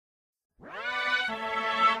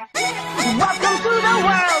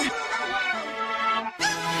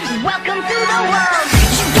the world.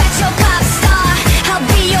 You got your pop star, I'll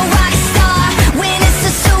be your rock star. When it's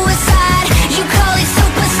a suicide, you call it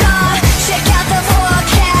superstar. Check out the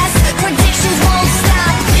forecast, predictions won't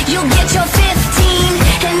stop. You'll get your 15,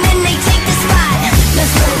 and then they take the spot.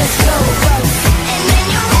 Let's go, let's go. And then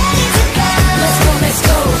you're ready to go. Let's go, let's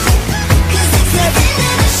go. 'Cause it's the end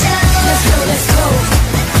of the show. Let's go, let's go.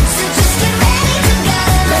 So just get ready to go.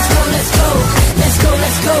 Let's go, let's go. Let's go,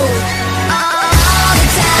 let's go. All the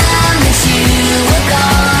time that you were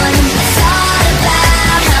gone, I thought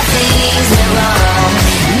about how things went wrong.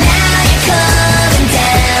 Now you're coming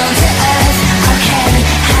down to earth. Okay,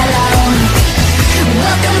 hello.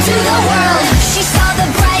 Welcome to the world. She saw the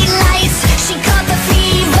bright lights, she caught the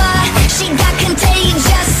fever, she got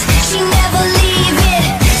contagious, she never leave it.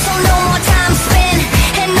 So no more time spent,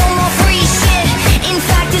 and no more free shit. In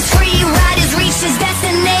fact, it's free ride has reached its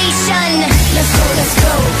destination. Let's go, let's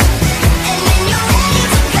go. And then you're ready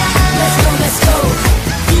to go. Let's go, let's go.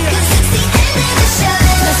 'Cause it's the end of the show.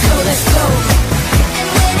 Let's go, let's go. And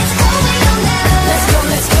when it's over, you'll know. Let's go,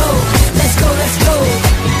 let's go. Let's go, let's go.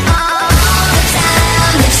 All the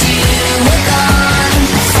time that you were gone,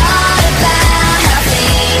 I thought about how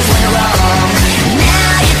things went wrong.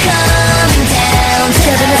 Now you're coming down to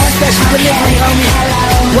Kevin, this is special delivery, homie. hello.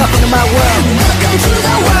 Welcome to my world. Welcome to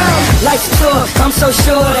the world. Life's a tour, I'm so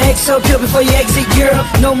sure. The egg so good before you exit Europe.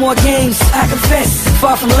 No more games, I confess.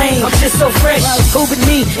 Far from lame, I'm just so fresh. Who but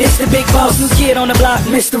me? It's the big boss. New kid on the block,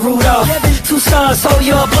 Mr. Rudolph. 2 stars, hold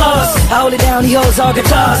your applause. I hold it down, he holds all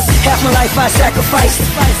guitars. Half my life I sacrificed,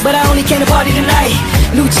 but I only came to party tonight.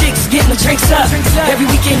 New chicks, get my drinks up. Every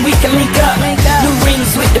weekend we can link up. New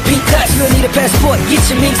rings with the pink cuts. You'll need a passport, get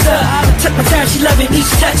your minks up. Took my time, she loving each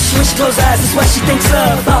touch. When she close eyes, that's what she thinks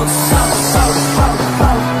of.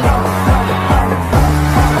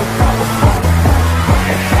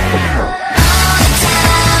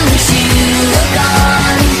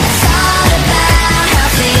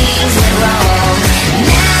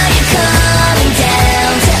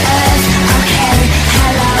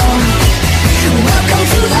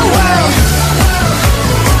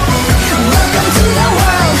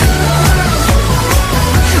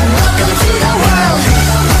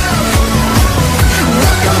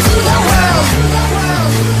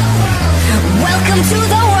 Welcome to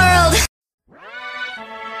the world.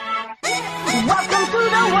 Welcome to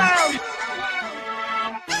the world.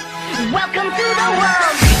 Welcome to the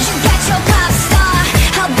world. You got your pop star,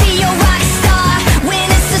 I'll be your rock star. When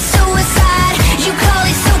it's a suicide, you call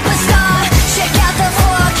it superstar. Check out the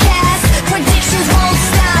forecast, predictions won't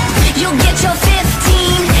stop. You'll get your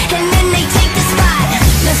 15, and then they take the spot.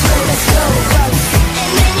 Let's go, let's go.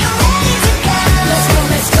 And then you're ready to go. Let's go,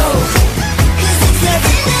 let's go. 'Cause it's the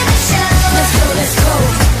end of the show. Let's go, let's go.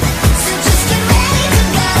 So just get ready to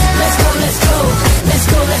go. Let's go, let's go. Let's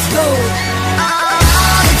go, let's go.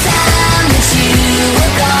 All the time that you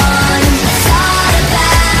were gone, I thought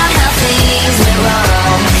about how things went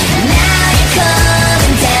wrong. Now you're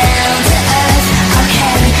coming down to earth.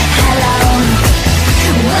 Okay, hello.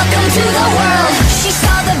 Welcome to the world. She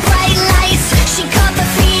saw the bright lights, she caught the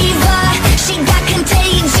fever, she got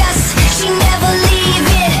contagious, she never leave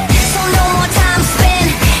it. So no more time spent,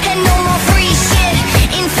 and no more free shit.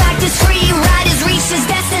 In fact, it's free ride has reached its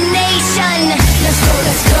destination. Let's go,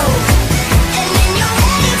 let's go. And then you're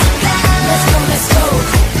ready to go. Let's go, let's go.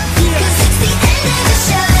 'Cause it's the end of the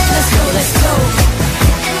show. Let's go, let's go.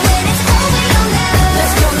 And when it's over, you'll know.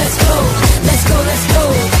 Let's go, let's go. Let's go, let's go.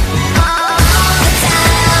 All the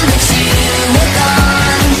time that you were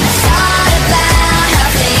gone, I thought about how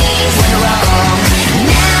things went wrong.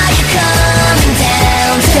 Now you're coming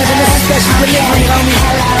down to Kevin, this is special delivery, homie.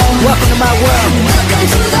 hello. Welcome to my world. Welcome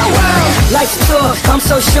to the world. Life's a tour, I'm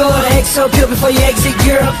so sure. The egg so good before you exit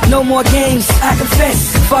Europe. No more games, I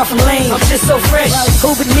confess. Far from lame, I'm just so fresh.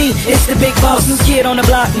 Who but me? It's the big boss. New kid on the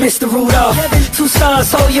block, Mr. Rudolph. 2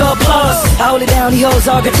 stars, hold your applause. I hold it down, he holds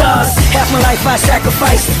all guitars. Half my life I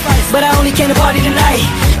sacrificed, but I only came to party tonight.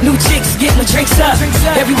 New chicks, get my drinks up.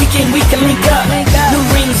 Every weekend we can link up. New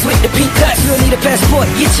rings with the pink cuts. You'll need a passport,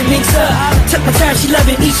 get your minks up. Took my time, she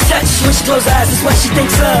loving each touch. When she close eyes, that's what she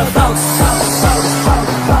thinks of. Welcome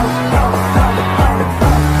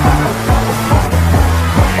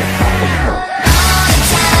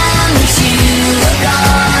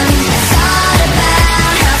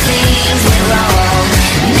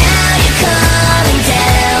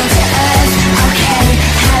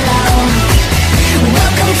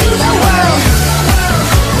to the world.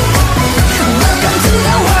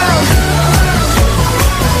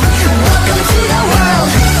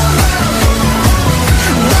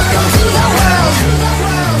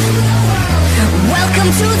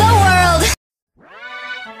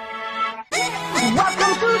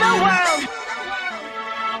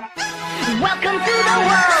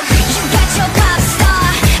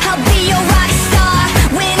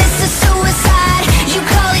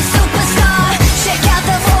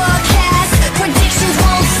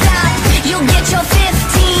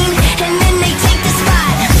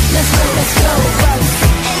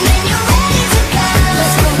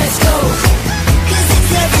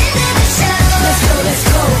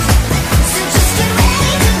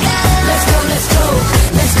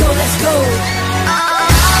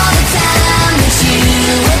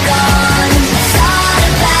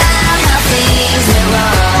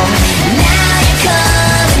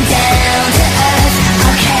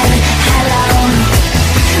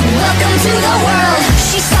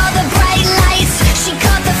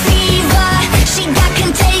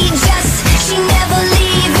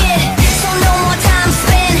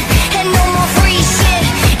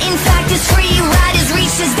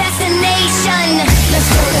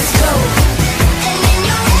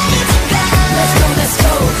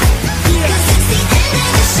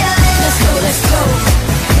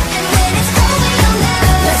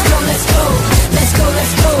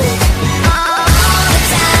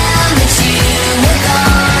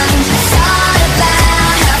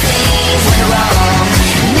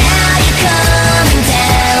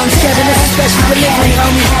 special delivery,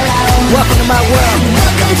 homie. Welcome to my world.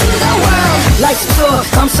 Welcome to the world. Life's a tour,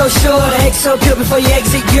 I'm so sure. The egg so pure before you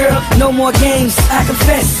exit Europe. No more games, I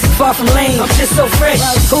confess. Far from lame, I'm just so fresh.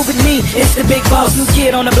 Who but me? It's the big boss. New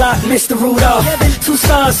kid on the block, Mr. Rudolph. 2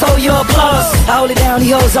 stars, hold your applause. I hold it down,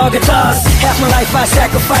 he holds all guitars. Half my life I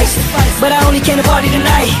sacrificed, but I only came to party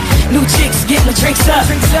tonight. New chicks getting the drinks up.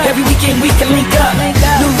 Every weekend we can link up.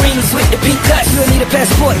 New rings with the pink cuts. You'll need a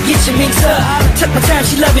passport, get your minks up. Took my time,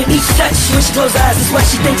 she loving each touch. When she close her eyes, it's what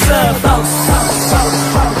she thinks of.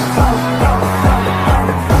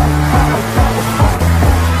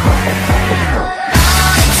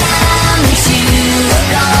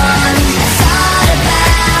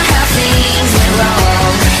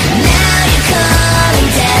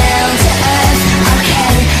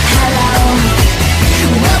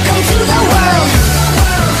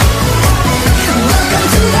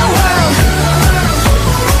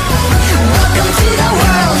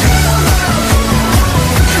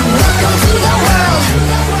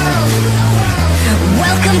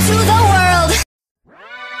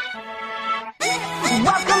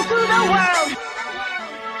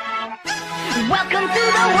 Welcome to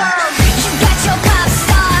the world. You got your pop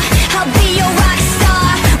star, I'll be your rock star.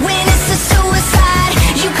 When it's a suicide,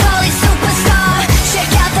 you call it superstar. Check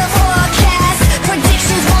out the forecast,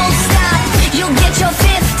 predictions won't stop. You'll get your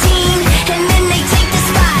 15, and then they take the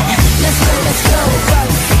spot. Let's go, let's go.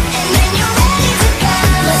 And then you're ready to go.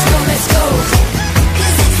 Let's go, let's go.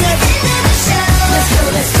 'Cause it's the end of the show. Let's go,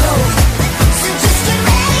 let's go. So just get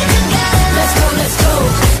ready to go. Let's go, let's go.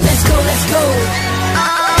 Let's go, let's go.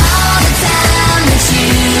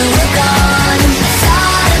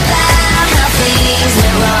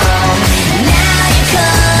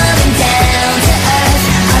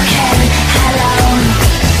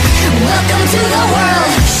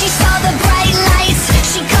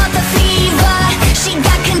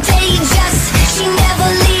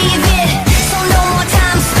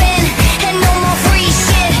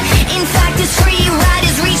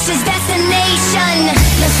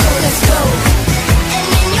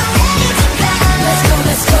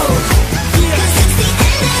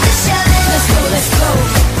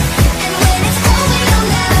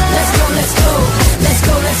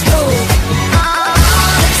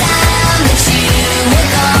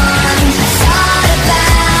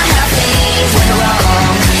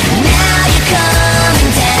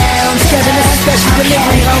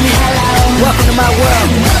 Welcome to my world.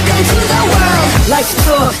 Welcome to the world. Life's a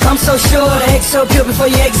tour, I'm so sure. The egg so pure before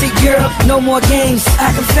you exit Europe. No more games,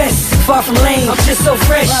 I confess. Far from lame, I'm just so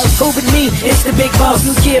fresh. Who but me? It's the big boss.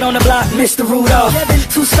 New kid on the block, Mr. Rudolph.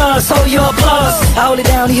 2 stars, hold your applause. I hold it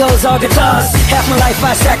down, he holds all guitars. Half my life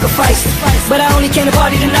I sacrificed, but I only came to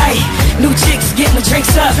party tonight. New chicks getting the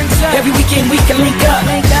drinks up. Every weekend we can link up.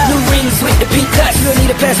 New rings with the pink cuts. You'll need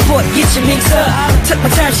a passport, get your minks up. Took my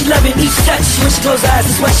time, she loving each touch. When she close her eyes,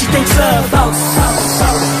 it's what she thinks of.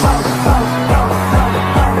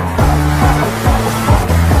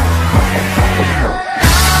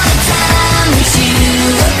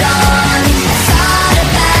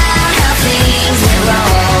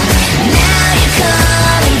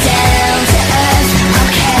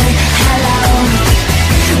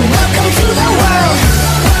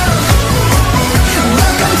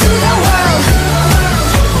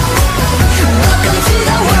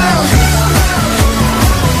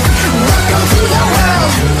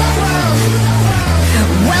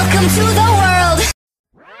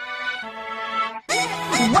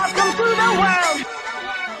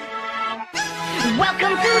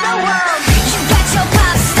 Welcome to the world. You got your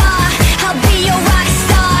pop star, I'll be your rock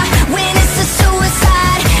star. When it's a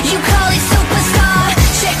suicide, you call it superstar.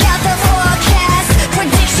 Check out the forecast,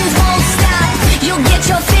 predictions won't stop. You'll get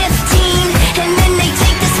your 15, and then they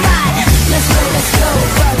take the spot. Let's go, let's go.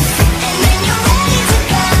 And then you're ready to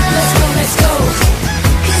go. Let's go, let's go.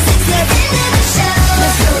 'Cause it's the end of the show.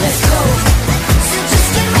 Let's go, let's go. So just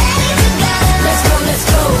get ready to go. Let's go, let's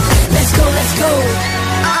go. Let's go, let's go.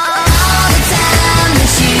 All the time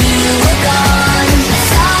that you were gone.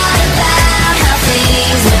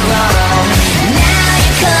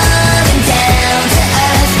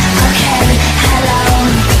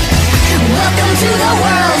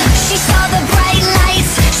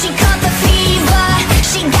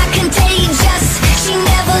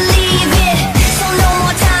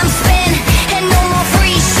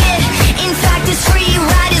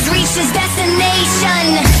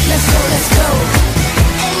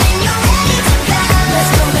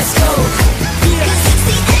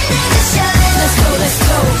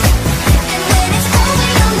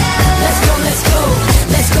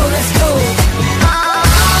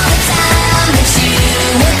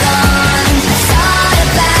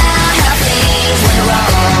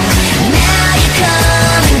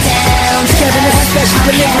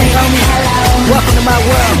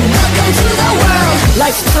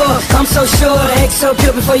 Life's a tour, I'm so sure. The egg so pure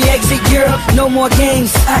before you exit Europe. No more games,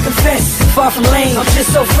 I confess, far from lame. I'm just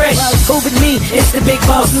so fresh. Who but me? It's the big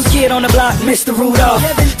boss. New kid on the block, Mr. Rudolph.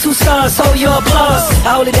 2 stars, hold your applause.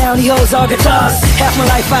 I hold it down, he holds all guitars. Half my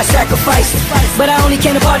life I sacrificed, but I only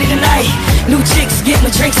came to party tonight. New chicks, get my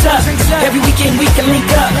drinks up. Every weekend we can link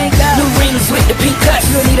up. New rings with the pink cuts.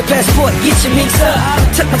 You don't need a passport, get your minks up.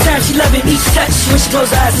 Took my time, she loving each touch. When she closes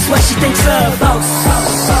her eyes, it's what she thinks of.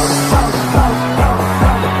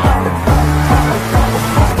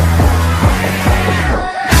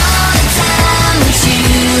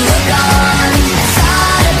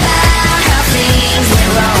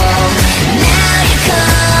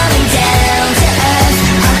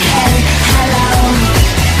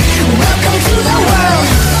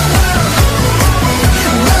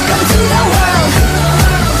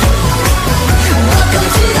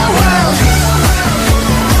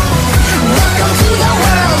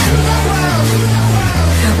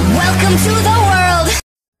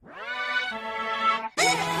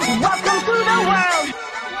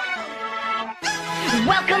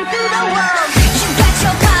 Welcome to the world. You got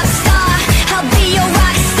your pop star, I'll be your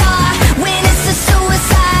rock star. When it's a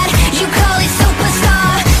suicide, you call it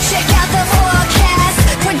superstar. Check out the forecast,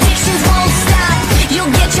 predictions won't stop.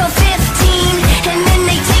 You'll get your 15, and then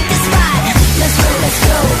they take the spot. Let's go, let's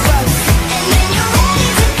go. And then you're ready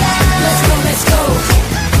to go. Let's go, let's go.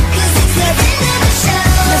 'Cause it's the end of the show.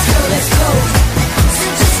 Let's go, let's go. So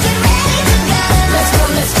just get ready to go. Let's go,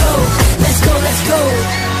 let's go. Let's go, let's go.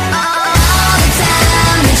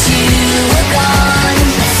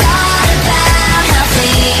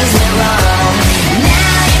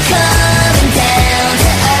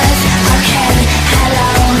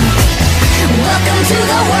 To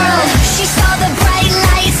the world, she saw the bright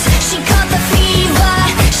lights, she caught the fever,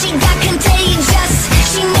 she got contagious,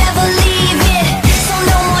 she never leave it. So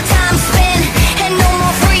no more time spent, and no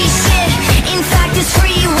more free shit. In fact, it's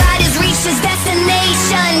free ride has reached its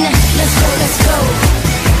destination. Let's go, let's go.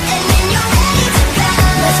 And then you're ready to go.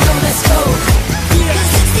 Let's go, let's go.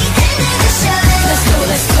 'Cause it's the end of the show. Let's go,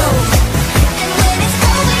 let's go. And when it's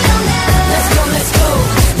over, you'll know. Let's go, let's go.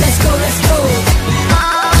 Let's go, let's go.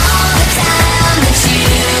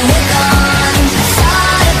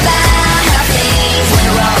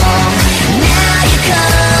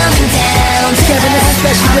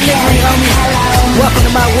 Delivery, homie. Welcome to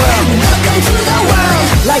my world. Welcome to the world.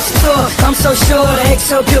 Life's a tour, I'm so sure. The egg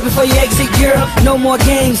so pure before you exit Europe. No more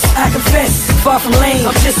games, I confess, far from lame.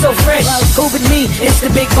 I'm just so fresh. Who but me? It's the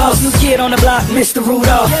big boss. New kid on the block, Mr.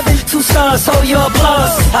 Rudolph. 2 stars, hold your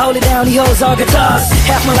applause. I hold it down, he holds all guitars.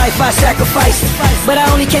 Half my life I sacrificed, but I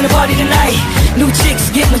only came to party tonight. New chicks,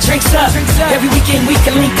 get my drinks up. Every weekend we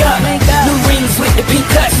can link up. New rings with the pink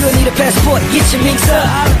cuts. You don't need a passport, get your minks up.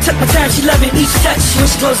 Took my time, she loving each touch. When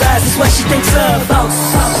she closes her eyes, it's what she thinks of.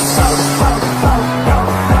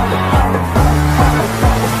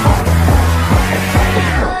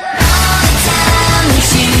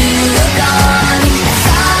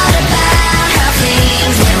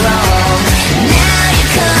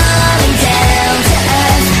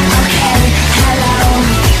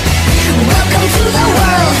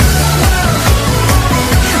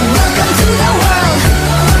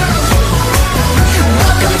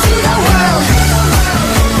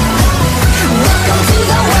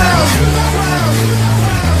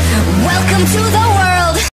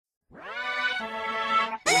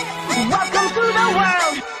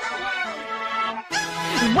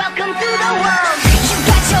 Welcome to the world. You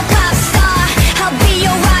got your pop star, I'll be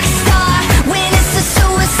your rock star. When it's a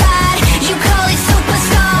suicide, you call it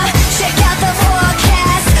superstar. Check out the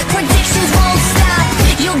forecast, predictions won't stop.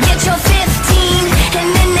 You'll get your 15, and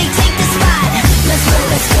then they take the spot. Let's go,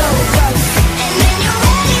 let's go. And then you're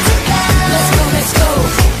ready to go. Let's go, let's go.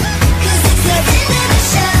 'Cause it's the end of the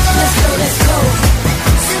show. Let's go, let's go.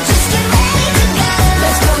 So just get ready to go.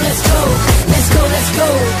 Let's go, let's go. Let's go, let's go.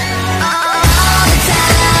 All the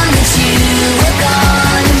time that you were gone.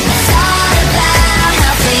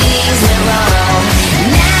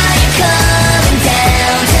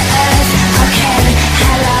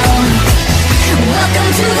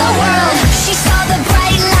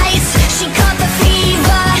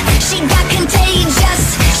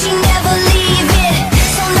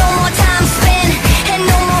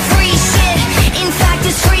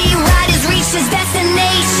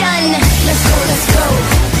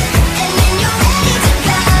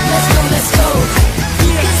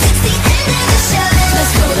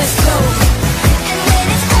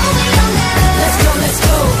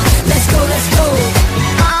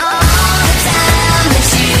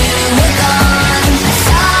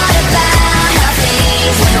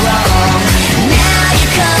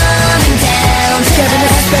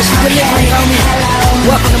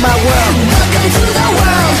 Welcome to the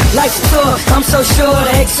world. Life's a tour, I'm so sure.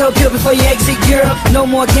 The egg so pure before you exit Europe. No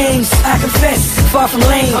more games, I confess. Far from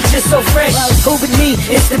lame, I'm just so fresh. Who but me?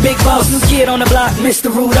 It's the big boss. New kid on the block,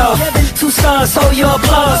 Mr. Rudolph. 2 stars, hold your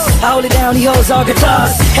applause. I hold it down, he holds all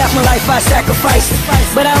guitars. Half my life I sacrificed,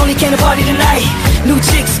 but I only came to party tonight. New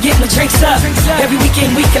chicks, get my drinks up. Every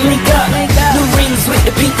weekend we can link up. New rings with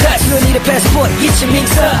the pink cuts. You don't need a passport, get your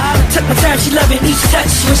minks up. Took my time, she loving each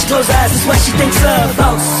touch. When she close her eyes, that's what she thinks of.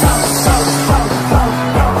 All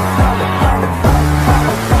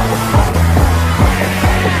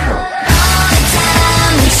the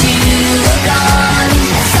time that you were gone,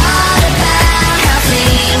 I thought about how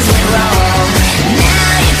things went wrong.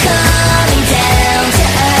 Now you're coming down to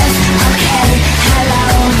earth. Okay, hello.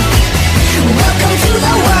 Welcome to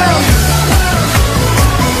the world.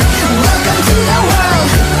 Welcome to the world.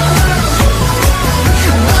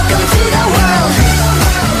 Welcome to the world.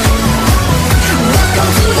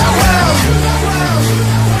 Welcome to the world.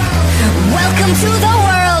 Welcome to the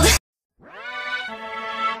world.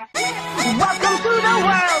 Welcome to the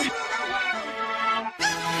world.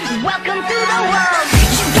 Welcome to the world.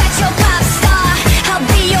 You got your pop star, I'll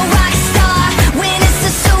be your rock star. When it's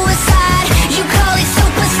a suicide, you call it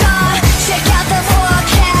superstar. Check out the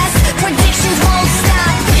forecast, predictions won't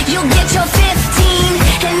stop. You'll get your 15,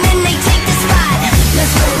 and then they take the spot.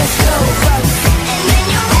 Let's go, let's go. And then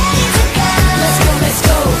you're ready to go. Let's go, let's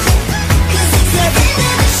go. 'Cause it's the end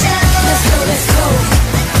of the show. Let's go, let's go.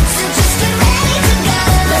 So just get ready to go.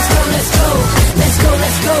 Let's go, let's go. Let's go,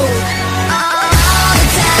 let's go. All the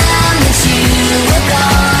time that you were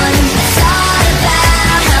gone, I thought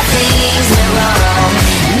about how things went wrong.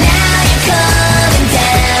 Now you're coming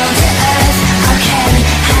down to earth. Okay,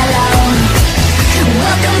 hello.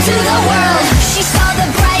 Welcome to the world. She saw the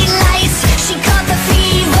bright lights, she caught the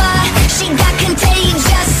fever, she got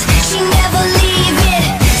contagious, she never leave it.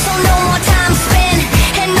 So no more time spent,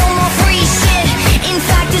 and no more free shit. In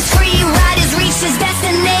fact, this free ride has reached its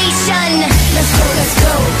destination. Let's go, let's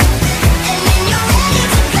go. And then you're ready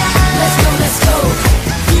to go. Let's go, let's go.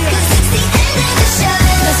 'Cause it's the end of the show.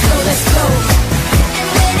 Let's go, let's go. And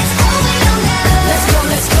when it's over, you'll know. Let's go,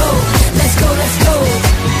 let's go. Let's go, let's go.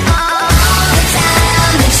 All the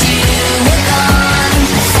time that you were gone,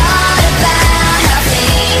 I thought about how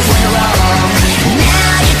things went wrong.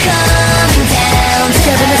 Now you're coming down to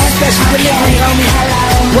Kevin, this is special for you, homie. hello.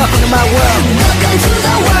 Welcome to my world. Welcome to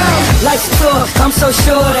the world. Life's a tour, I'm so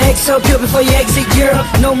sure. The egg so pure before you exit Europe.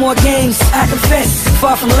 No more games, I confess.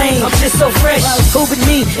 Far from lame, I'm just so fresh. Who but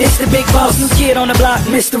me? It's the big boss. New kid on the block,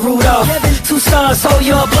 Mr. Rudolph. 2 stars, hold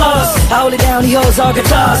your applause. I hold it down, he holds all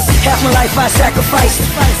guitars. Half my life I sacrificed,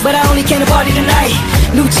 but I only came to party tonight.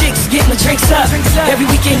 New chicks, get my drinks up. Every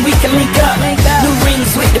weekend we can link up. New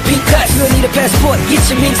rings with the pink cuts. You don't need a passport, get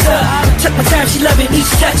your minks up. Took my time, she loving each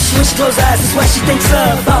touch. When she close her eyes, that's what she thinks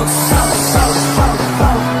of.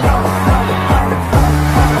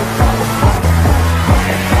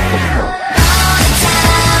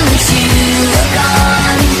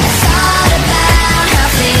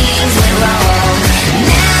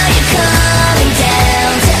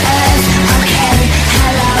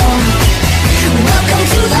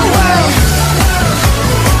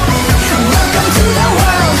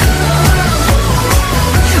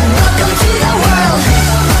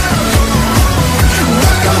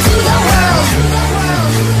 Welcome to the world.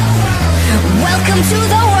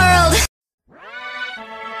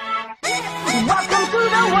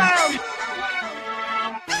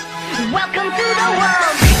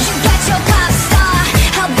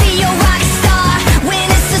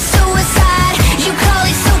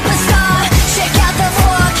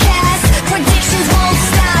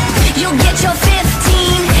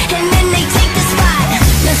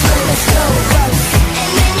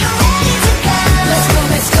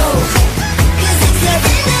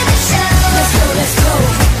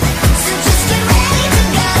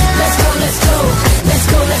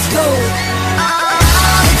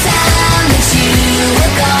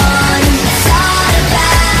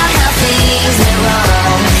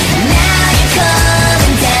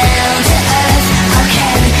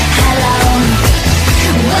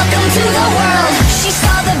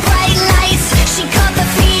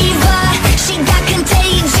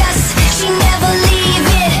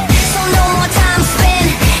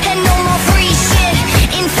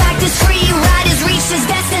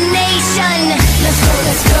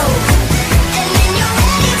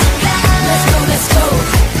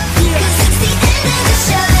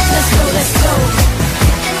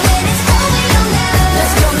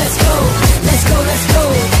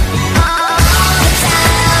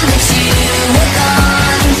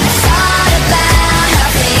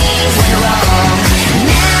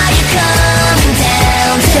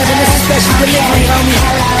 delivery, homie.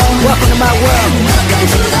 Welcome to my world. Welcome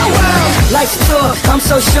to the world. Life's a tour, I'm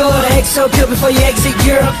so sure. The egg so pure before you exit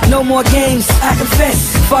Europe. No more games, I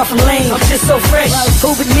confess. Far from lame, I'm just so fresh.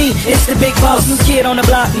 Who but me? It's the big boss. New kid on the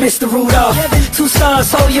block, Mr. Rudolph. 2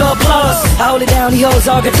 stars, hold your applause. I hold it down, he holds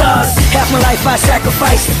all guitars. Half my life I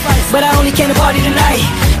sacrificed, but I only came to party tonight.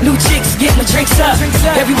 New chicks, get my drinks up.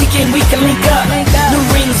 Every weekend we can link up. New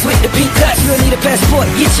rings with the pink cuts. You'll need a passport,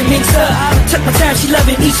 get your minks up. Took my time, she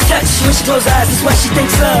loving each touch. When she close her eyes, that's what she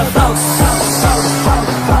thinks of.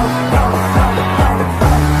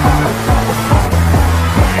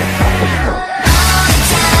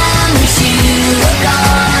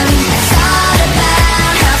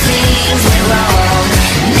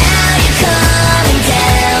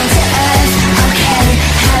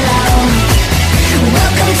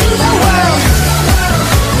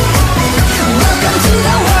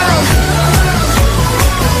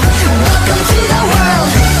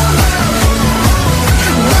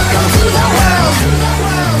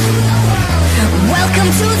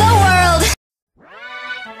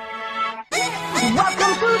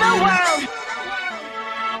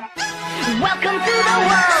 Welcome to the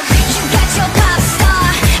world. You got your pop star,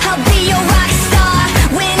 I'll be your rock star.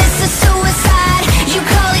 When it's a suicide, you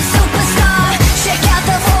call it superstar. Check out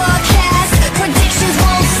the forecast, predictions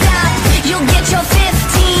won't stop. You'll get your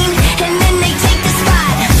 15, and then they take the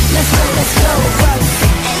spot. Let's go, let's go.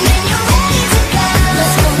 And then you're ready to go.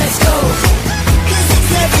 Let's go, let's go. 'Cause it's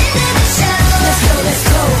the end of the show. Let's go, let's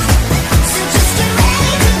go. So just get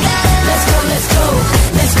ready to go. Let's go, let's go.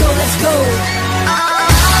 Let's go, let's go.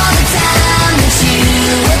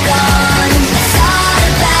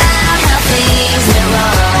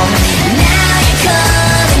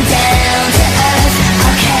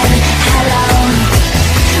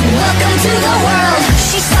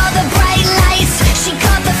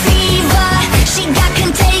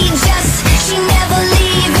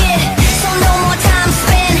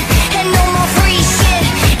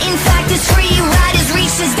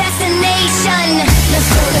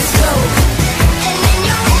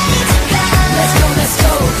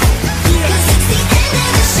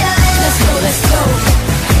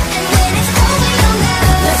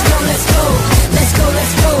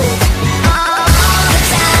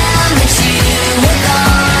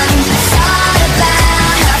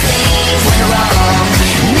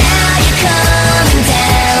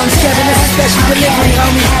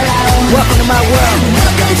 Welcome to my world.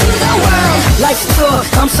 Welcome to the world. Life's a tour,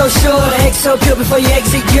 I'm so sure. The egg so pure before you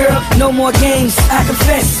exit Europe. No more games, I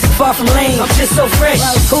confess. Far from lame, I'm just so fresh.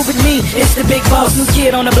 Who but me? It's the big boss. New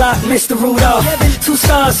kid on the block, Mr. Rudolph. 2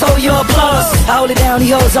 stars, hold your applause. I hold it down,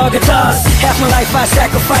 he holds all guitars. Half my life I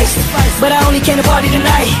sacrificed, but I only came to party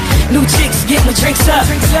tonight. New chicks, get my drinks up.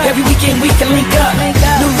 Every weekend we can link up.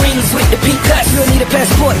 New rings with the pink cuts. You'll need a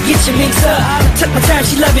passport, get your minks up. Took my time,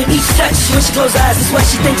 she loving each touch. When she close her eyes, that's what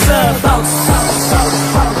she thinks of.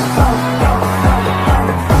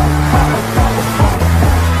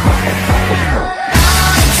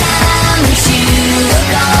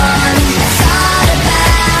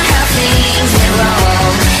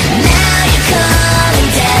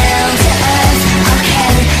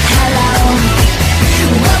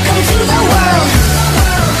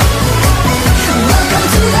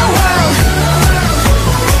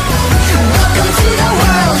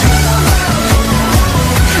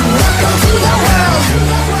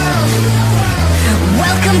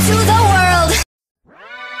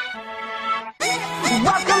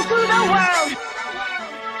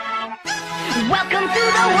 Welcome to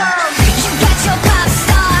the world. You got your pop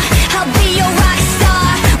star, I'll be your rock star.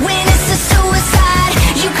 When it's a suicide,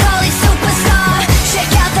 you call it superstar. Check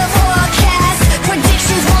out the forecast,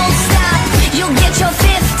 predictions won't stop. You'll get your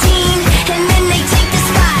 15, and then they take the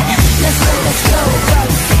spot. Let's go, let's go.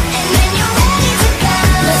 And then you're ready to go.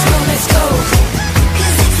 Let's go, let's go.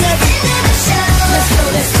 'Cause it's the end of the show. Let's go,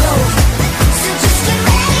 let's go. So just get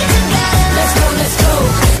ready to go. Let's go, let's go.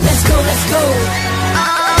 Let's go, let's go.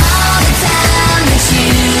 All the time that you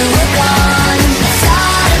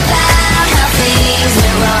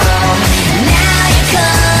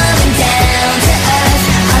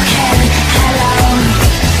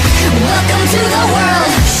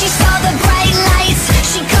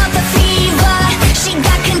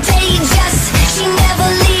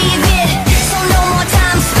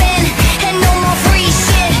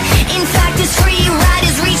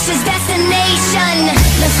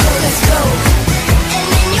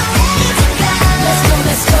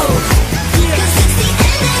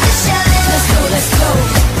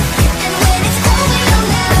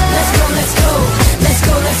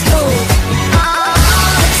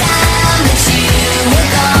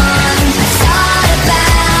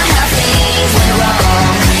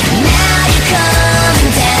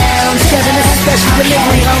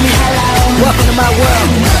to my world.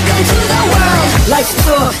 Welcome to the world. Life's a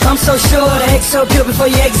tour, I'm so sure. The X so pure before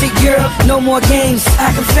you exit, girl. No more games,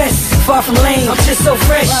 I confess. Far from lame, I'm just so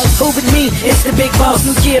fresh. Who but me? It's the big boss.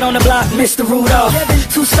 New kid on the block, Mr. Rudolph.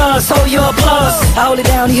 2 stars, hold your applause. I hold it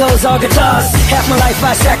down, he holds all guitars. Half my life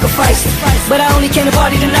I sacrificed, but I only came to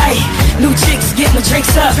party tonight. New chicks, get my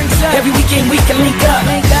drinks up. Every weekend we can link up.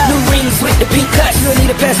 New rings with the pink cuts. You don't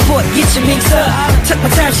need a passport, get your minks up. Took my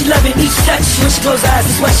time, she loving each touch. When she close her eyes,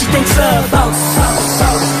 that's what she thinks of. Bounce.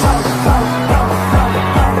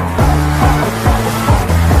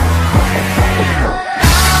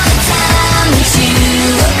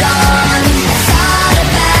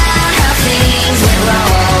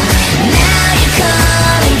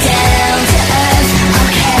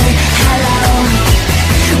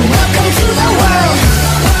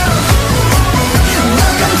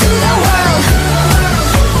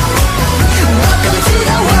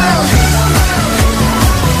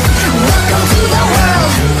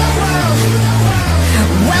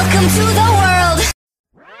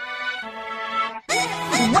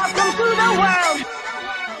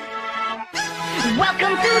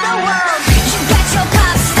 Welcome to the world. You got your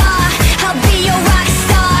pop star, I'll be your rock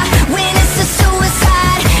star. When it's a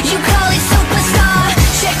suicide, you call it superstar.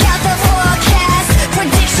 Check out the forecast,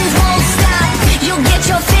 predictions won't stop. You'll get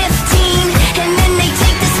your 15, and then they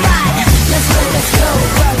take the spot. Let's go, let's go.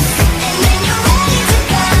 And then you're ready to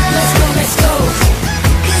go. Let's go, let's go.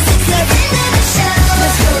 'Cause it's the end of the show.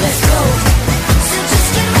 Let's go, let's go. So just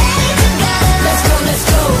get ready to go. Let's go, let's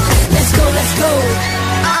go. Let's go, let's go.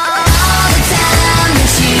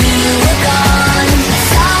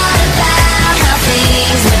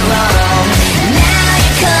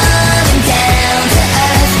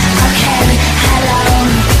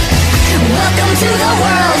 To the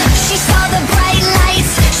world, she saw the bright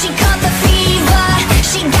lights, she caught the fever,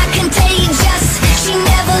 she got contagious, she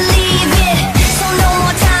never leave it. So no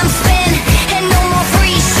more time spent, and no more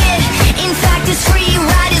free shit. In fact, it's free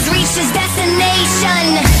riders reach his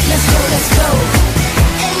destination. Let's go, let's go.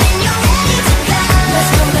 And then you're ready to go.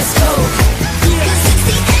 Let's go, let's go. 'Cause it's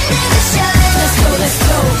the end of the show. Let's go, let's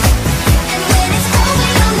go. And when it's over,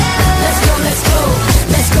 you'll know. Let's go, let's go.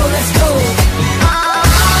 Let's go, let's go.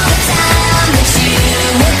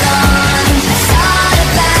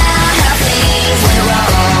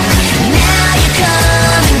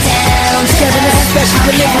 Special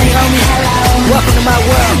delivery, homie. Welcome to my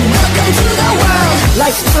world. Welcome to the world.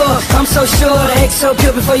 Life's a tour, I'm so sure. The X so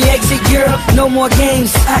pure before you exit, girl. No more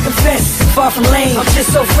games, I confess. Far from lame, I'm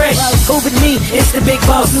just so fresh. Who but me? It's the big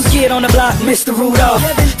boss. New kid on the block, Mr. Rudolph.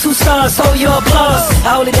 2 stars, hold your applause. I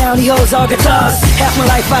hold it down, he holds all guitars. Half my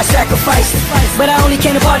life I sacrificed, but I only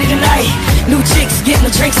came to party tonight. New chicks, get my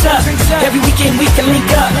drinks up. Every weekend we can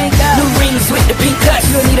link up. New rings with the pink cuts.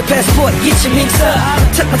 You don't need a passport, get your minks up.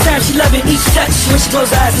 Took my time, she loving each touch. When she close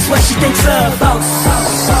her eyes, that's what she thinks of. Bounce.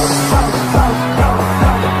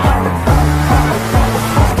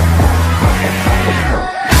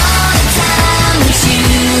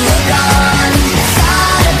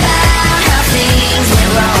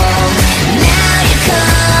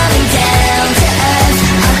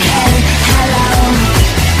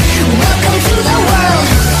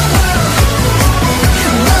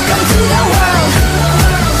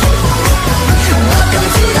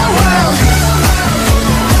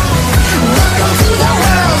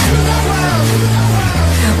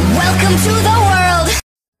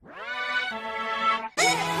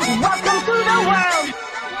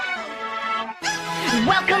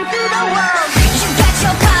 Welcome to the world. You got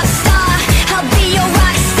your pop star, I'll be your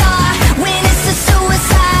rock star. When it's a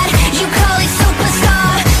suicide, you call it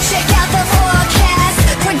superstar. Check out the forecast,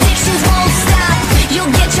 predictions won't stop.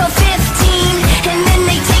 You'll get your 15, and then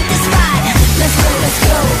they take the spot. Let's go, let's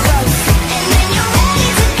go. And then you're ready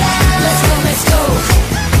to go. Let's go, let's go.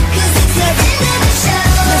 'Cause it's the end of the show.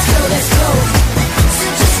 Let's go, let's go. So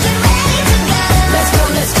just get ready to go. Let's go,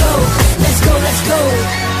 let's go. Let's go, let's go.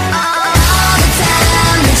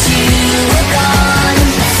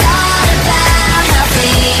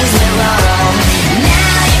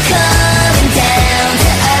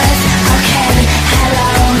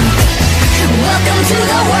 To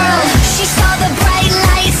the world, she saw the bright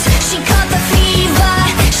lights, she caught the fever,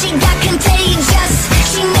 she got contagious,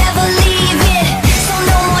 she never leave it. So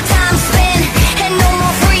no more time spent, and no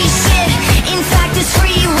more free shit. In fact, it's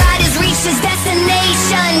free riders reach his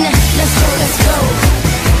destination. Let's go, let's go.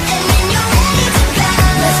 And then you're ready to go.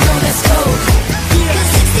 Let's go, let's go.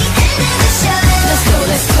 'Cause it's the end of the show. Let's go,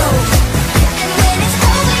 let's go. And when it's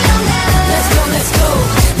over, you'll know. Let's go, let's go.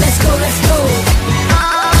 Let's go, let's go.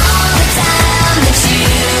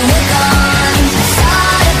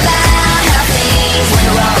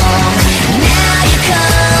 Now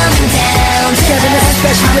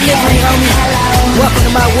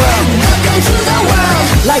to my world. Welcome to the world.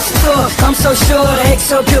 Life's a tour, I'm so sure. The X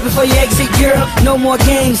so pure before you exit, girl. No more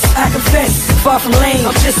games, I confess. Far from lame,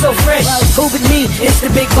 I'm just so fresh. Who but me? It's the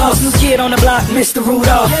big boss. New kid on the block, Mr.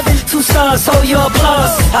 Rudolph. 2 stars, hold your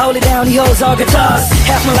applause. I hold it down, he holds all guitars.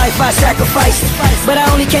 Half my life I sacrificed, but I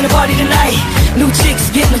only came to party tonight. New chicks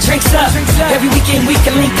getting the drinks up. Every weekend we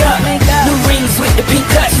can link up. New rings with the pink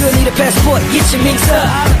cuts. You'll need a passport, get your minks up.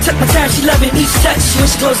 Took my time, she loving each touch. When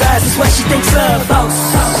she close her eyes, that's what she thinks of.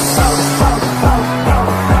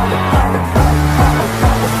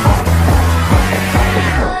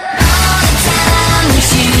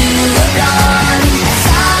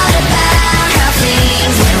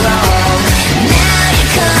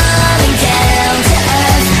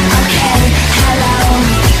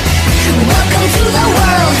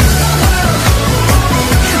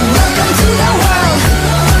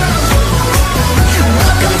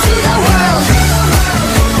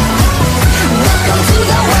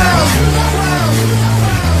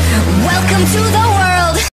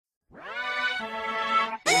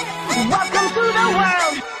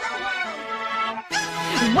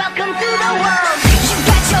 Welcome to the world. You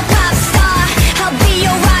got your pop star, I'll be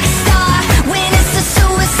your rock star. When it's a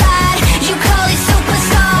suicide, you call it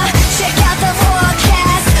superstar. Check out the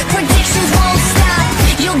forecast, predictions won't stop.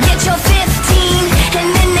 You'll get your 15, and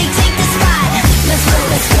then they take the spot. Let's go,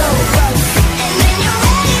 let's go. And then you're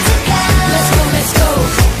ready to go. Let's go, let's go.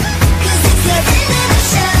 'Cause it's the end of the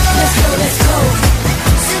show. Let's go, let's go.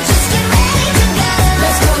 So just get ready to go.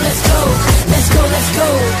 Let's go, let's go. Let's go, let's go.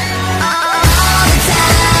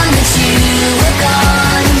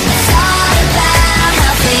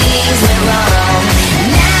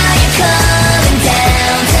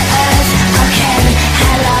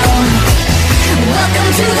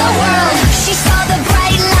 To the world, she saw the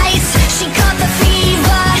bright lights, she caught the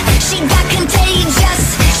fever, she got contagious,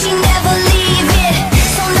 she never leave it.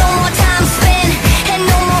 So no more time spent, and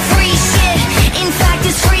no more free shit. In fact,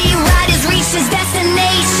 it's free ride has reached its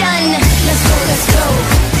destination. Let's go, let's go.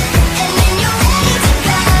 And then you're ready to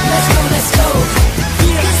go. Let's go, let's go.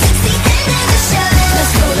 'Cause it's the end of the show.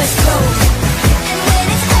 Let's go, let's go. And when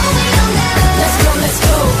it's over, you'll know. Let's go, let's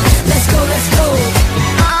go. Let's go, let's go.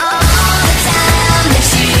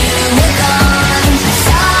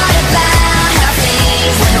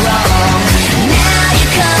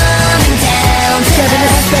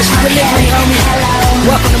 Delivery, homie.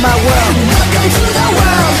 Welcome to my world. Welcome to the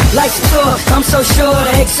world. Life's a tour, I'm so sure.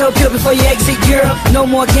 The X so pure before you exit, girl. No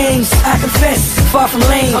more games, I confess. Far from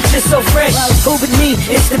lame, I'm just so fresh. Who but me?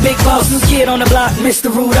 It's the big boss. New kid on the block,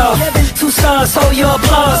 Mr. Rudolph. 2 stars, hold your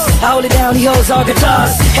applause. I hold it down, he holds all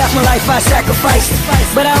guitars. Half my life I sacrificed,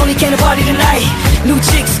 but I only came to party tonight. New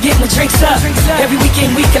chicks getting the drinks up. Every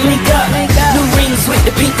weekend we can link up. New rings with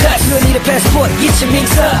the pink cuts. You'll need a passport, get your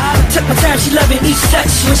minks up. Took my time, she loving each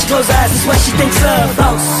touch. When she close her eyes, that's what she thinks of.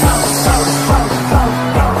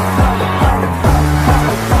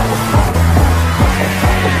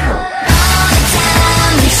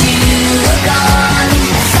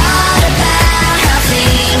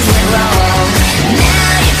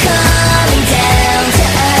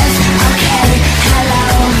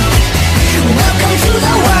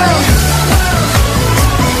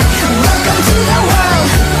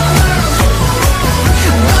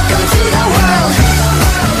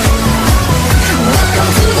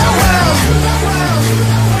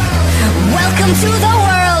 To the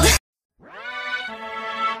world.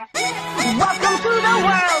 Welcome to the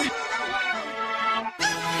world.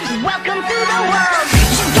 Welcome to the world.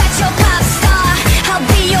 You got your pop star, I'll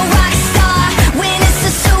be your rock star. When it's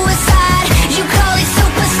a suicide, you call it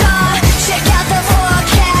superstar. Check out the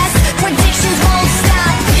forecast, predictions won't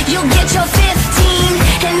stop. You'll get your 15,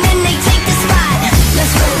 and then they take the spot.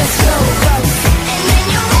 Let's go, let's go. And then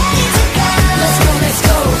you're ready to go. Let's go, let's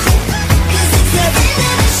go. 'Cause it's the end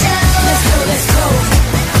of the show. Let's go, let's go.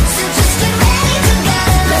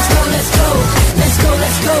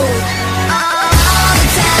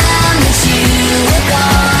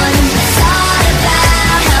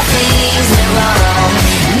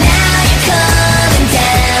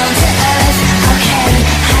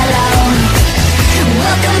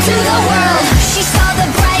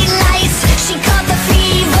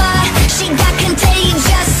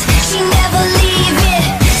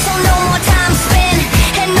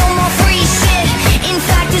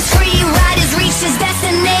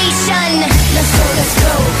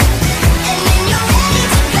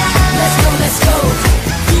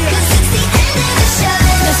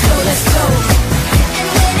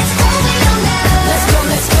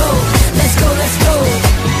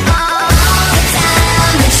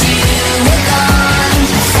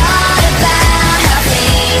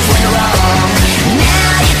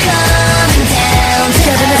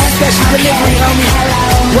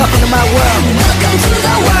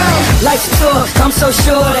 Life's a tour, I'm so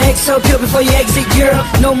sure. The egg so pure before you exit Europe.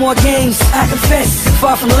 No more games, I confess,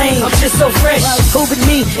 far from lame. I'm just so fresh. Who but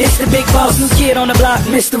me? It's the big boss. New kid on the block,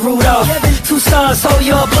 Mr. Rudolph. 2 stars, hold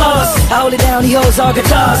your applause. I hold it down, he holds all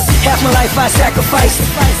guitars. Half my life I sacrificed,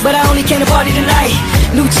 but I only came to party tonight.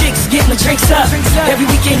 New chicks, get my drinks up. Every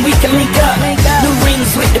weekend we can link up. New rings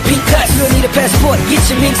with the pink cuts. You don't need a passport, get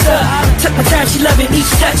your minks up. Took my time, she loving each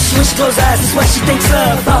touch. When she close eyes, that's what she thinks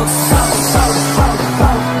of.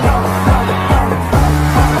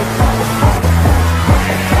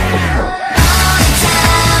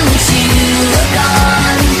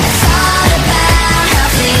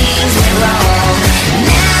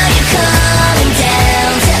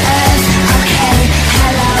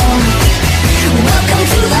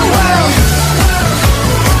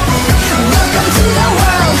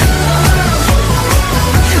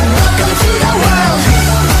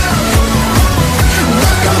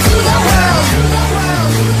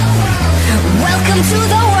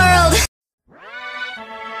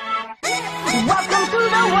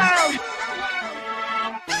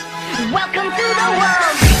 Welcome to the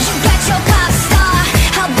world. You got your pop star,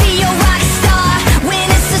 I'll be your rock star. When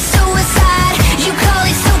it's a suicide, you call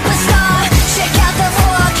it superstar. Check out the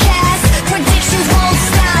forecast, predictions won't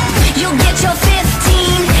stop. You'll get your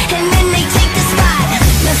 15, and then they take the spot.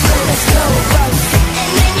 Let's go, let's go.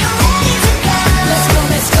 And then you're ready to go. Let's go,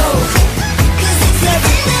 let's go. 'Cause it's the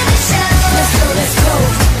end of the show. Let's go, let's go.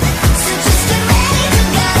 So just get ready to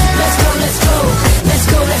go. Let's go, let's go. Let's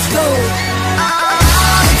go, let's go.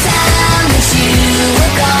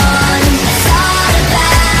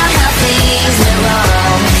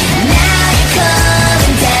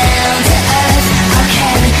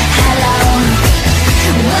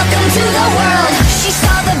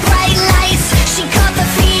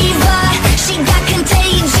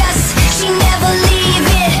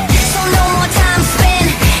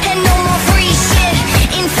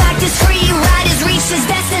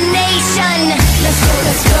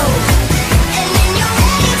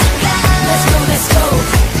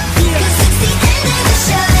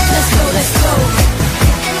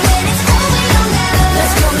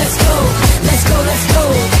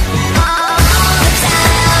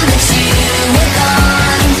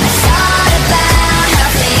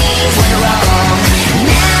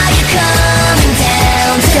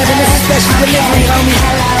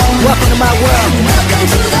 Welcome to my world. Welcome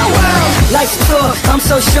to the world. Life's a tour, I'm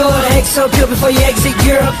so sure. The egg so pure before you exit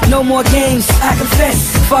Europe. No more games, I confess,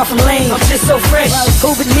 far from lame. I'm just so fresh.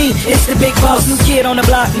 Who but me? It's the big boss. New kid on the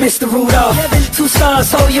block, Mr. Rudolph. 2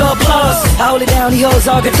 stars, hold your applause. I hold it down, he holds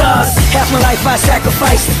all guitars. Half my life I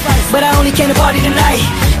sacrificed, but I only came to party tonight.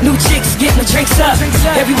 New chicks, get my drinks up.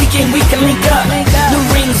 Every weekend we can link up. New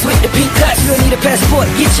rings with the pink cuts. You don't need a passport,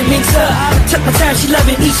 get your minks up. Took my time, she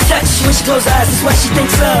loving each touch. When she close eyes, that's what she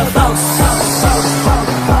thinks of. Welcome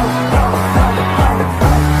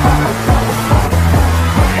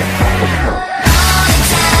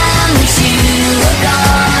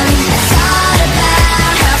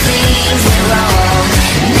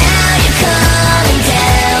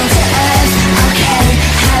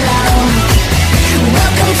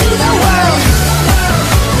to the world.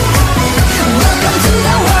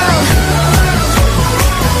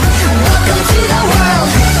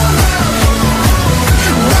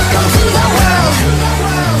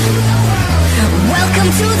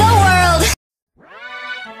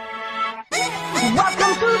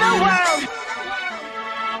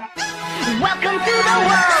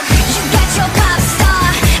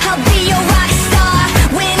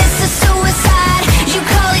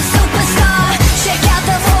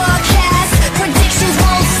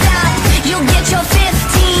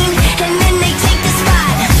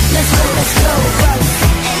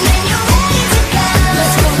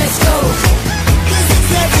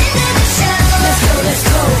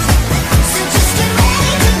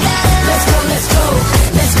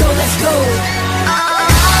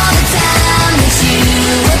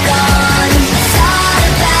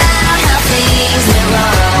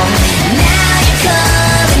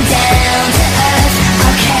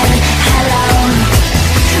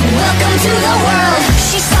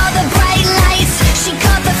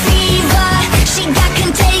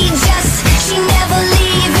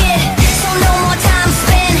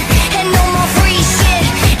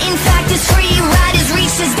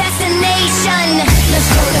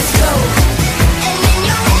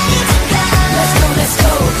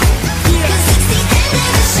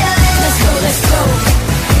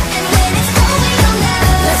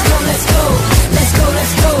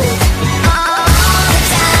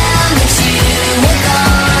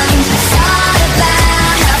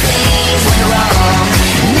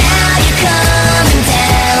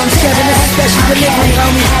 delivery,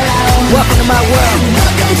 homie. Welcome to my world.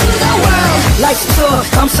 Welcome to the world. Life's a tour,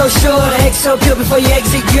 I'm so sure. The egg so pure before you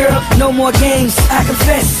exit Europe. No more games, I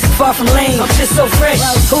confess. Far from lame, I'm just so fresh.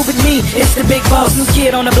 Who but me? It's the big boss. New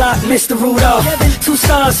kid on the block, Mr. Rudolph. 2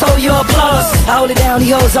 stars, hold your applause. I hold it down,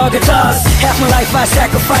 he holds all guitars. Half my life I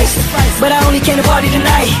sacrificed, but I only came to party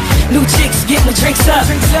tonight. New chicks getting the drinks up.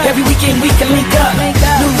 Every weekend we can link up.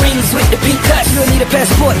 New rings with the pink cuts. You don't need a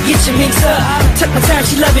passport, get your minks up. Took my time,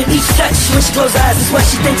 she loving each touch. When she close her eyes, it's what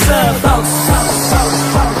she thinks of.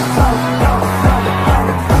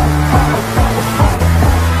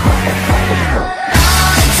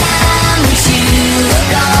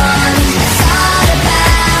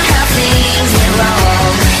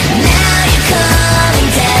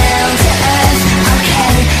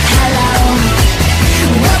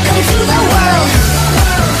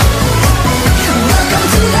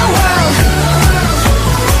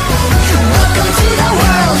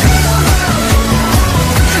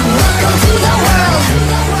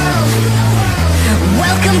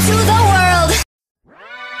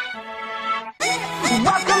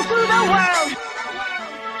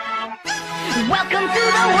 Welcome to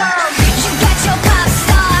the world. You got your pop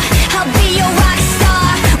star, I'll be your rock star.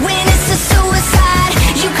 When it's a suicide,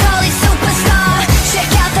 you call it superstar. Check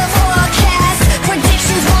out the forecast,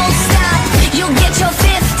 predictions won't stop. You'll get your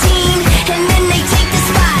 15, and then they take the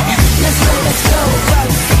spot. Let's go, let's go.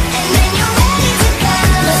 And then you're ready to go.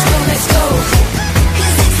 Let's go, let's go.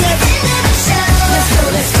 'Cause it's the end of the show. Let's go,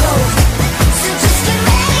 let's go. So just get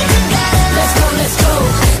ready to go. Let's go, let's go.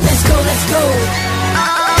 Let's go, let's go.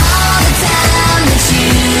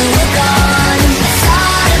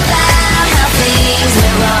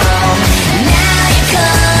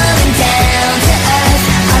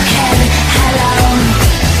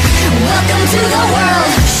 To the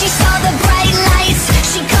world, she saw the bright lights,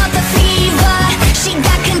 she caught the fever, she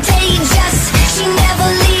got contagious, she never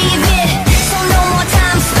leave it. So no more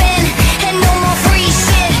time spent, and no more free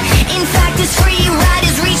shit. In fact, this free ride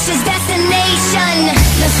has reached its destination.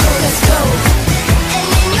 Let's go, let's go. And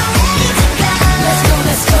then you're ready to go. Let's go,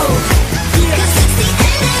 let's go. 'Cause it's the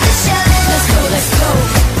end of the show. Let's go, let's go.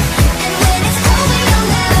 And when it's over, you'll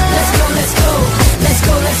know. Let's go, let's go. Let's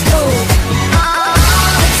go, let's go.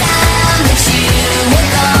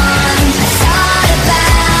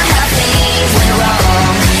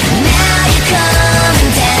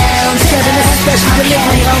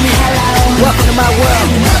 Welcome to my world.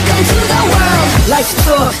 Welcome to the world. Life's a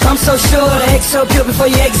tour, I'm so sure. The egg so pure before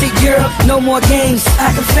you exit Europe. No more games,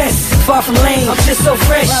 I confess. Far from lame, I'm just so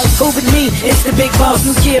fresh. Who but me? It's the big boss.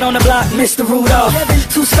 New kid on the block, Mr. Rudolph.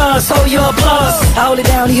 2 stars, hold your applause. I hold it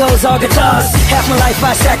down, he holds all guitars. Half my life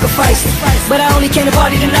I sacrificed, but I only came to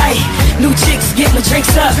party tonight. New chicks getting the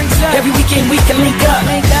drinks up. Every weekend we can link up.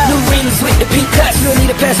 New rings with the pink cuts. You don't need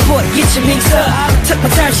a passport, get your minks up. Took my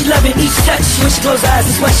time, she loving each touch. When she close her eyes,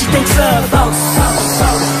 it's what she thinks of.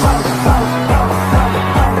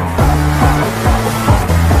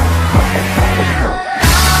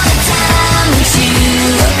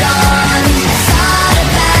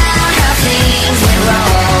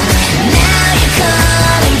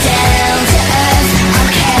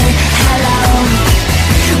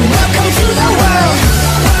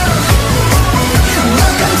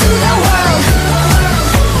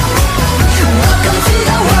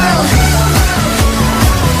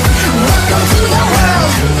 Welcome to the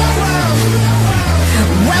world.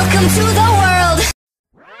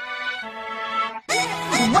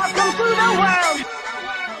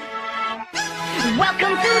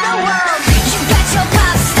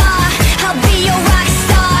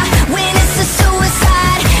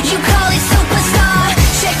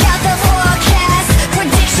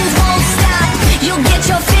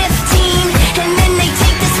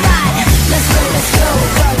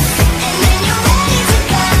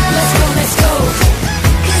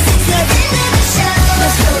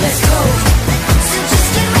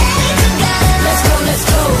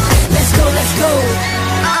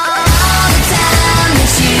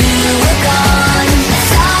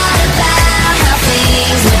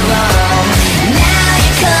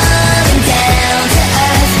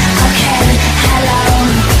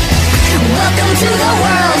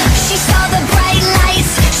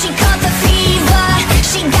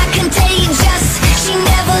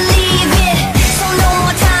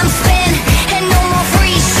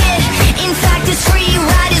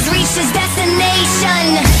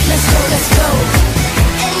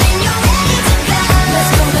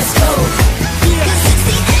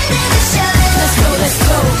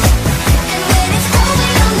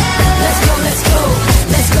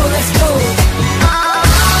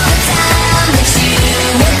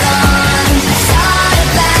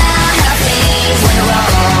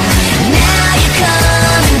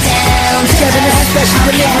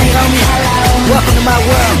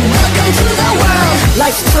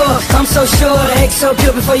 Life's a tour, I'm so sure. The egg so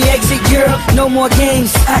pure before you exit Europe. No more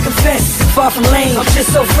games, I confess, far from lame. I'm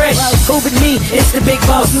just so fresh. Who but me? It's the big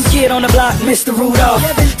boss. New kid on the block, Mr. Rudolph.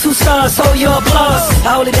 2 stars, hold your applause.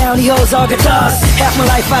 I hold it down, he holds all guitars. Half my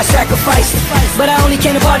life I sacrificed, but I only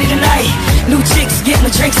came to party tonight. New chicks, get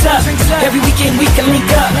my drinks up. Every weekend we can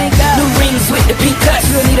link up. New rings with the pink cuts.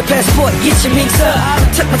 You'll need a passport, get your minks up.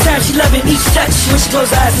 Took my time, she loving each touch. When she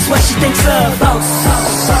close her eyes, it's what she thinks of.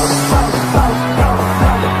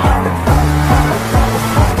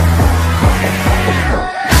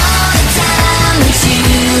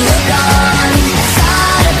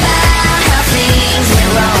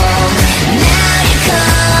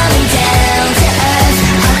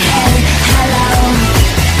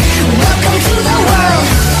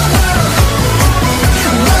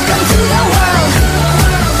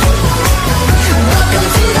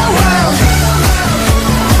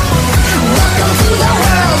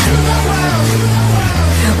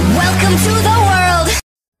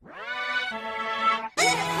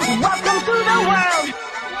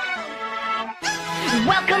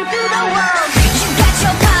 Welcome to the world. You got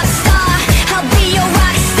your pop star, I'll be your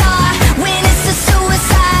rock star. When it's a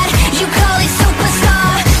suicide, you call it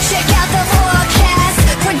superstar. Check out the forecast,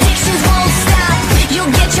 predictions won't stop.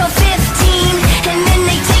 You'll get your 15, and then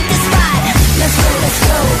they take the spot. Let's go, let's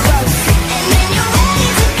go. And then you're ready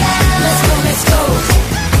to go. Let's go, let's go.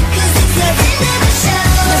 'Cause it's the end of the show.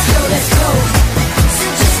 Let's go, let's go. So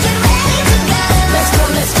just get ready to go. Let's go,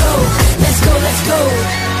 let's go. Let's go, let's go.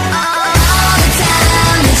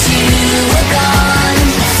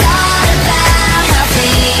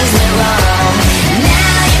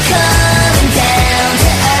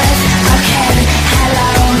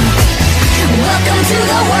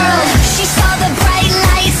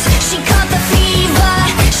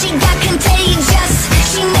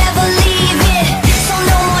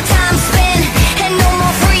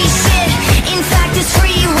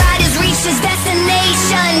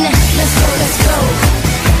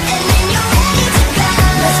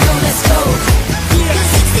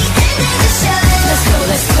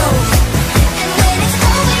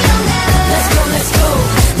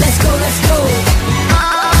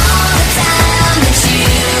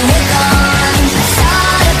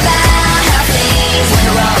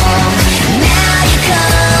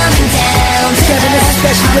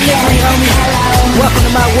 Welcome to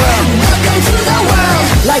my world. Welcome to the world.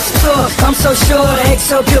 Life's a tour, I'm so sure. The egg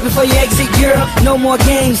so pure before you exit Europe. No more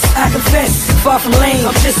games, I confess, far from lame.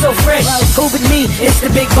 I'm just so fresh. Who but me? It's the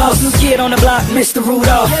big boss. New kid on the block, Mr.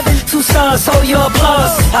 Rudolph. 2 stars, hold your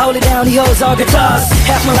applause. I hold it down, he holds all guitars.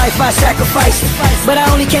 Half my life I sacrificed, but I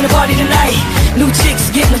only came to party tonight. New chicks,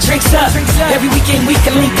 get my drinks up. Every weekend we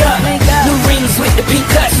can link up. New rings with the pink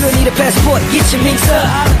cuts. You'll need a passport, get your minks up.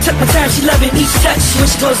 Took my time, she loving each touch. When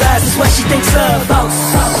she close her eyes, it's what she thinks of.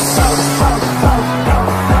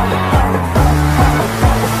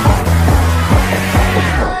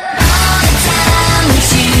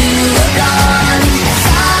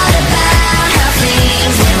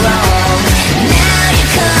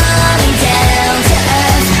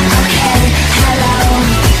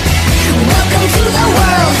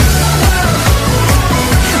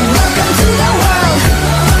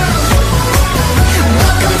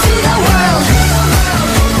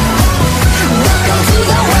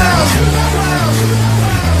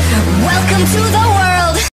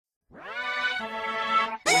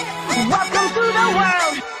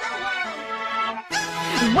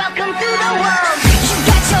 Welcome to the world. You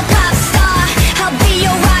got your pop star, I'll be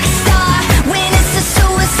your rock star. When it's a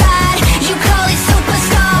suicide, you call it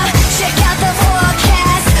superstar. Check out the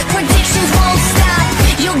forecast, predictions won't stop.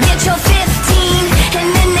 You'll get your 15, and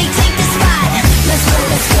then they take the spot. Let's go,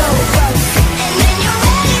 let's go. And then you're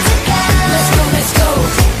ready to go. Let's go, let's go.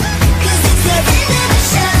 'Cause it's the end of the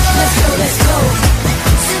show. Let's go, let's go.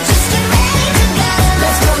 So just get ready to go.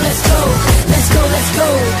 Let's go, let's go. Let's go, let's go.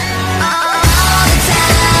 All the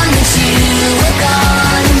time that you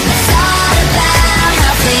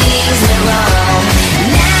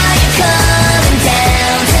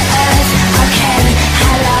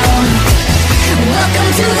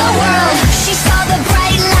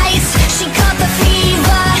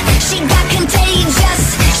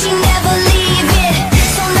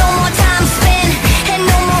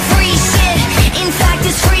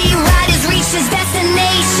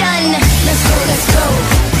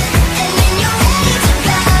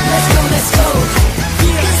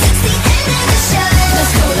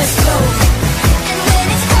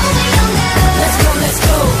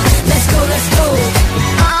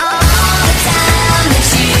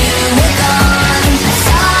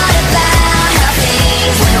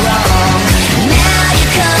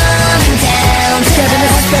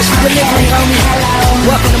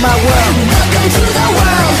world. Welcome to the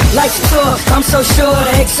world. Life's a tour, I'm so sure.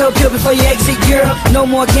 The egg so pure before you exit Europe. No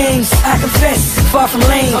more games, I confess. Far from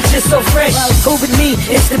lame, I'm just so fresh. Who but me?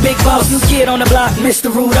 It's the big boss. New kid on the block,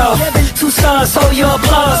 Mr. Rudolph. 2 stars, hold your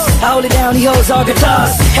applause. I hold it down, he holds all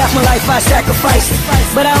guitars. Half my life I sacrificed,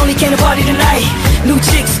 but I only came to party tonight. New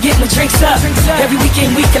chicks, get my drinks up. Every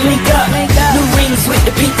weekend we can link up. New rings with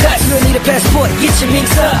the pink cuts. You don't need a passport, get your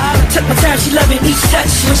minks up. Took my time, she loving each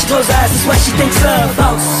touch. When she close her eyes, that's what she thinks of.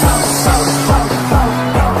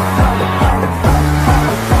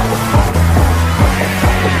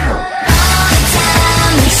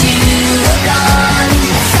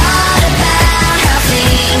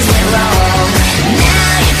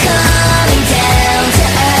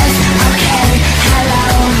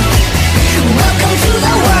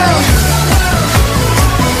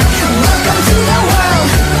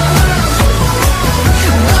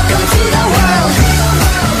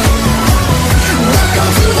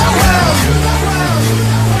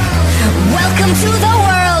 Welcome to the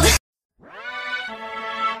world.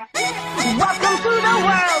 Welcome to the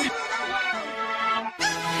world.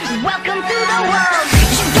 Welcome to the world.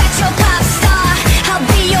 You got your pop star, I'll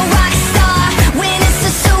be your rock star. When it's a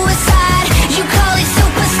suicide, you call it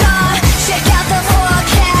superstar. Check out the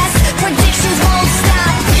forecast, predictions won't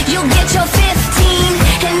stop. You'll get your 15,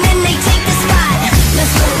 and then they take the spot.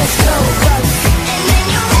 Let's go, let's go. And then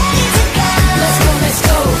you're ready to go. Let's go, let's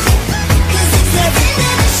go. 'Cause it's the end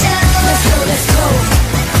of the show. Let's go, let's go.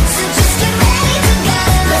 So just get ready to go.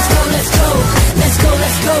 Let's go, let's go. Let's go,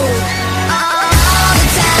 let's go. All the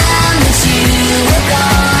time that you were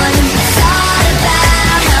gone, thought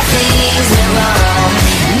about how things went wrong.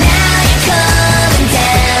 Now you're coming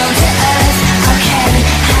down to earth. Okay,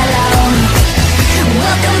 hello.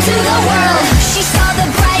 Welcome to the world. She saw the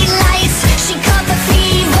bright lights, she caught the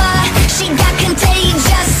fever, she got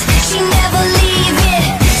contagious, she never leave it.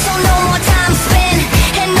 So no more time spent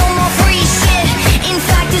and no more free shit. In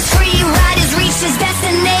fact, this free ride has reached its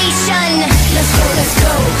destination. Let's go, let's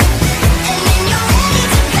go. And then you're ready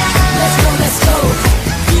to go. Let's go, let's go.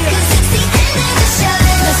 'Cause it's the end of the show.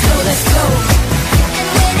 Let's go, let's go. And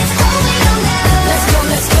when it's over, you'll know. Let's go,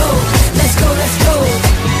 let's go. Let's go, let's go.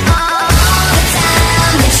 All the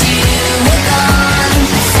time that you were gone,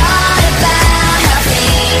 thought about how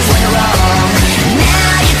things went wrong.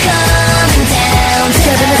 Now you're coming down to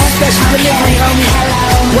Kevin, this is special delivery, homie. hello.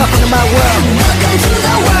 Welcome to my world. Welcome to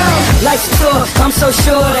the world. Life's a tour, I'm so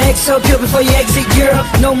sure. The egg so pure before you exit Europe.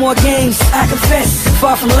 No more games, I confess.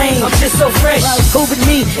 Far from lame, I'm just so fresh. Who but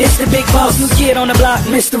me? It's the big boss. New kid on the block,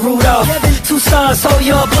 Mr. Rudolph. 2 stars, hold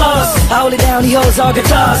your applause. I hold it down, he holds all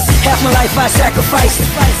guitars. Half my life I sacrificed,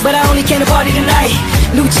 but I only came to party tonight.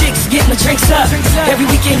 New chicks, get my drinks up. Every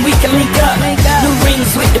weekend we can link up. New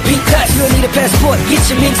rings with the pink cuts. You don't need a passport, get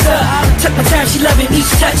your minks up. Took my time, she loving each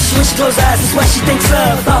touch. When she close her eyes, that's what she thinks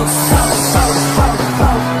of.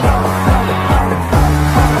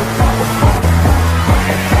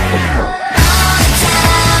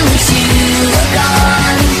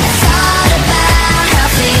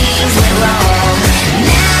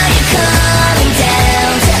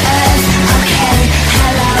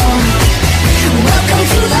 Welcome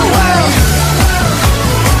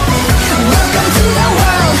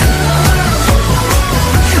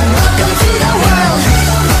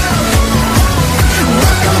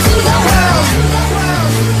to the world.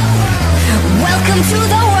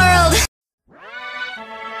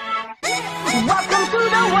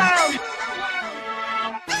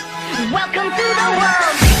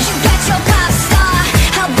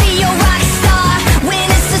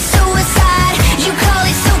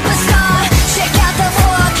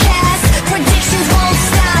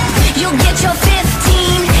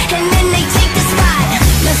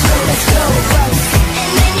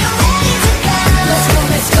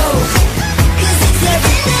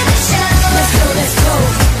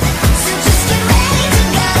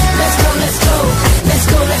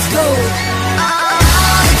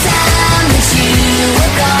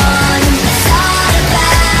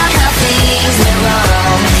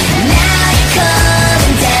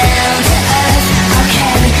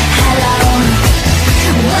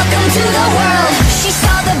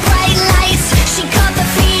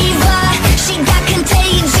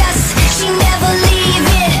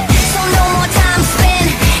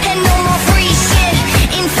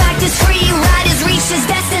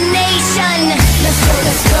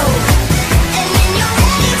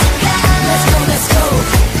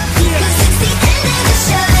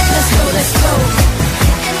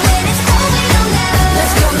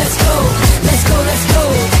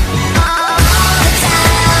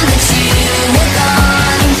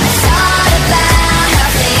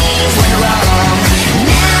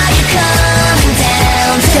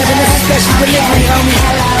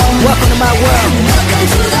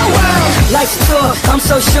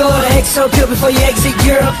 so sure the X so pure before you exit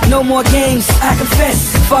Europe. No more games, I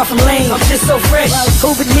confess, far from lame. I'm just so fresh.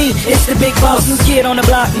 Who but me? It's the big boss, new kid on the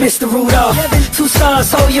block, Mr. Rudolph. 2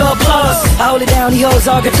 stars, hold your applause. I hold it down, he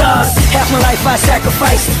holds all guitars. Half my life I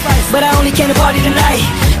sacrificed, but I only came to party tonight.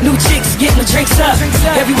 New chicks getting the drinks up.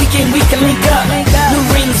 Every weekend we can link up. New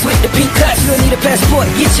rings with the pink cuts. You don't need a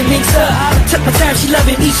passport, get your minks up. Took my time, she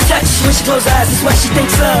loving each touch. When she close her eyes, it's what she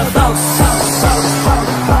thinks of.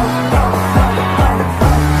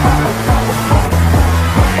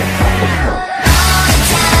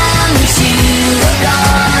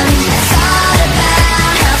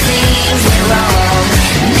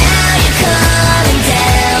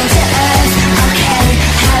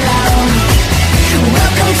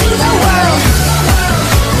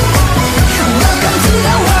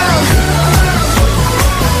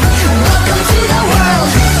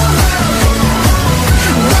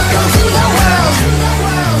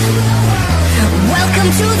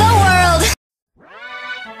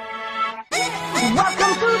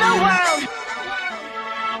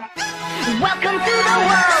 Welcome to the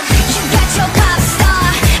world. You got your pop star,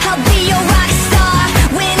 I'll be your rock star.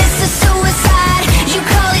 When it's a suicide, you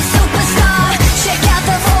call it superstar. Check out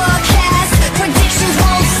the forecast, predictions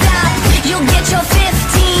won't stop. You'll get your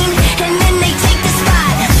 15, and then they take the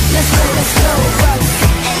spot. Let's go, let's go.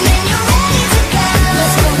 And then you're ready to go.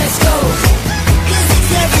 Let's go, let's go. 'Cause it's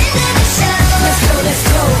the end of the show. Let's go, let's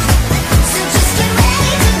go. So just get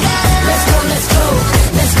ready to go. Let's go, let's go.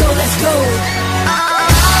 Let's go, let's go.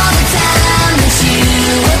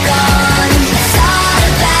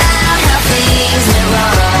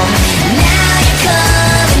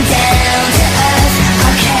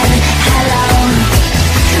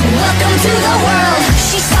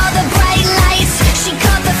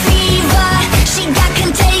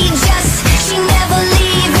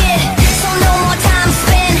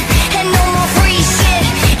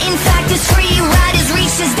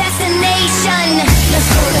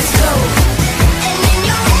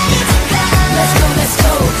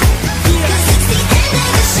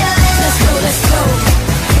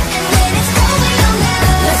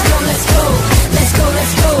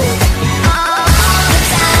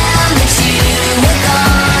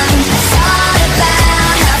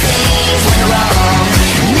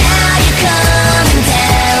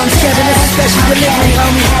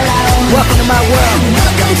 Welcome to my world.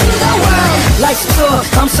 Welcome to the world. Life's a tour,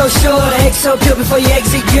 I'm so sure the X so pure before you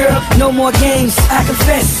exit Europe. No more games, I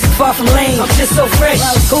confess, far from lame. I'm just so fresh.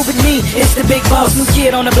 Who but me? It's the big boss, new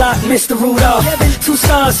kid on the block, Mr. Rudolph. 2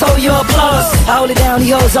 stars, hold your applause. I hold it down,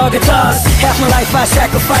 he holds all guitars. Half my life I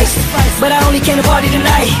sacrificed, but I only came to party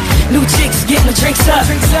tonight. New chicks getting the drinks up.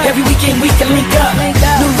 Every weekend we can link up.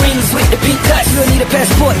 New rings with the pink cuts. You don't need a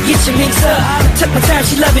passport, get your minks up. Took my time,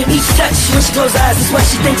 she loving each touch. When she close her eyes, it's what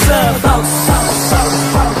she thinks of.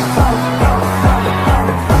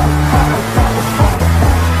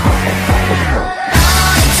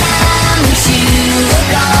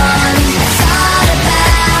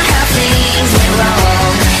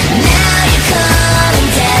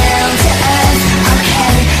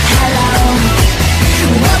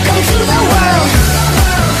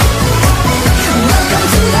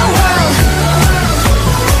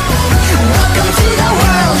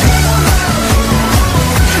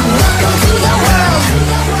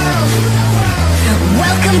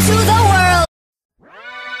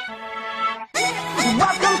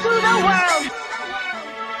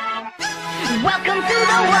 Welcome to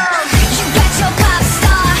the world. You got your pop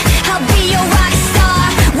star, I'll be your rock star.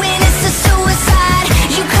 When it's a suicide,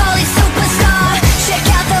 you call it superstar. Check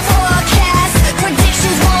out the forecast,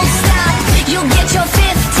 predictions won't stop. You'll get your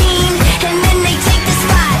 15, and then they take the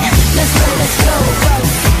spot. Let's go, let's go.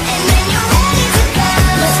 And then you're ready to go.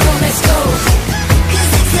 Let's go, let's go. 'Cause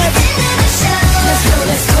it's the end of the show. Let's go,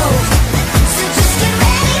 let's go. So just get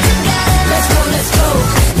ready to go. Let's go, let's go.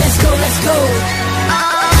 Let's go, let's go.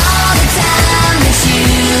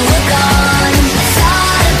 You were gone. I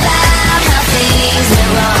thought about how things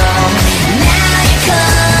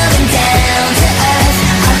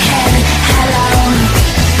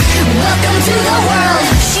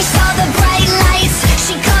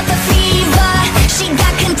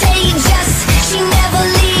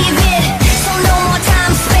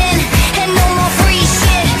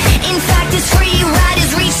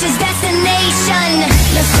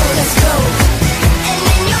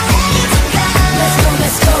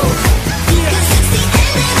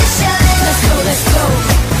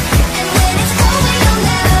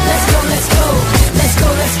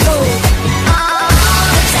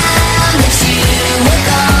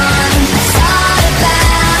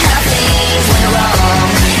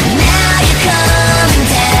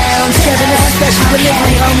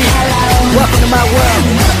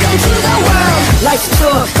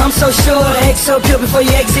so sure, the egg so pure before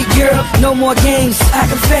you exit Europe. No more games, I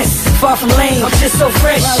confess, far from lame. I'm just so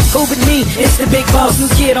fresh. Who but me? It's the big boss, new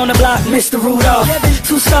kid on the block, Mr. Rudolph.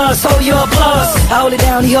 2 stars, hold your applause. I hold it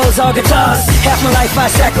down, he holds all guitars. Half my life I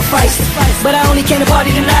sacrificed, but I only came to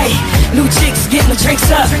party tonight. New chicks getting the drinks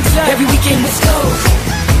up. Every weekend, let's go.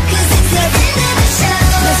 Cause it's the end of the show.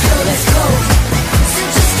 Let's go, let's go. So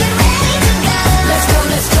just get ready to go. Let's go,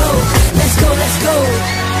 let's go. Let's go, let's go.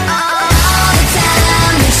 All the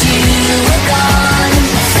time that you were gone,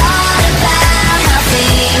 I thought about how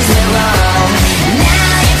things went wrong.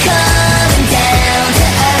 Now you're coming down to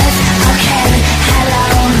earth. Okay, hello.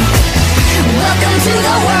 Welcome to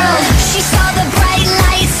the world. She saw the bright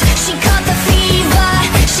lights. She caught the fever.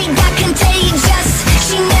 She got contagious.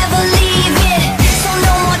 She never leave it. So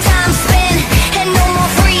no more time spent and no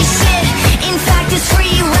more free shit. In fact, it's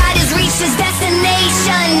free ride has reached its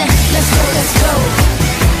destination. Let's go, let's go.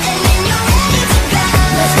 And then you're ready to go.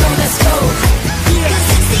 Let's go, let's go. Cause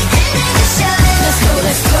it's the end of the show. Let's go,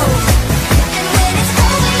 let's go. And when it's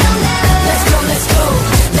over, you'll know. Let's go, let's go.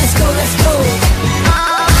 Let's go, let's go.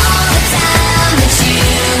 All the time that you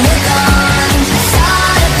were gone, I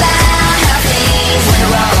thought about how things went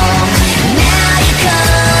wrong. Now you're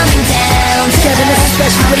coming down to Kevin, this is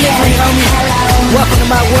special delivery, homie. Welcome to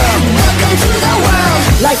my world. welcome to the world.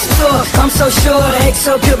 Life's a tour, I'm so sure. The egg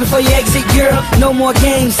so pure before you exit Europe. No more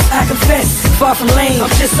games, I confess, far from lame.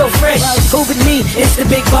 I'm just so fresh. Who but me? It's the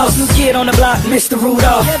big boss, new kid on the block, Mr.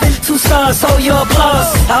 Rudolph. 2 stars, hold your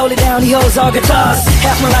applause. I hold it down, he holds all guitars.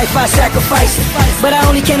 Half my life I sacrificed, but I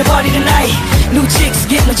only came to party tonight. New chicks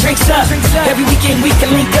getting the drinks up. Every weekend we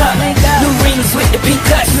can link up. New rings with the pink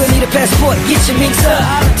cuts. You'll need a passport, get your minks up.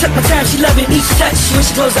 Took my time, she loving each touch. When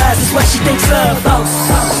she close her eyes, it's what she thinks of.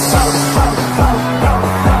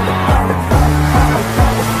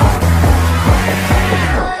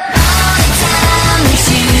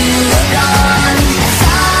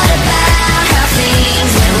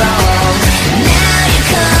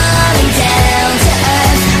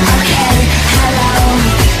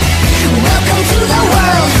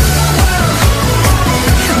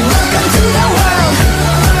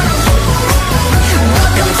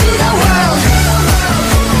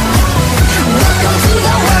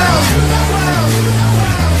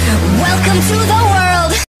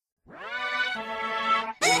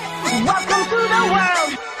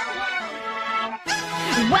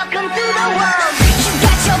 Welcome to the world. You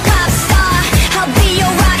got your pop star, I'll be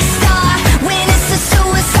your rock star. When it's a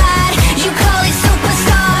suicide, you call it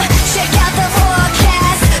superstar. Check out the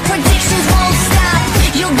forecast, predictions won't stop.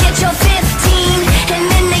 You'll get your 15, and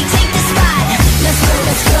then they take the spot. Let's go,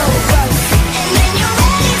 let's go. And then you're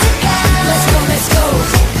ready to go. Let's go, let's go.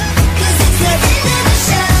 Cause it's the end of the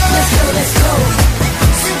show. Let's go, let's go.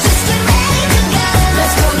 So just get ready to go.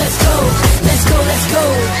 Let's go, let's go. Let's go, let's go.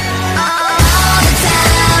 All the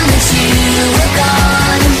time that you were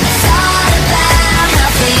gone, I thought about how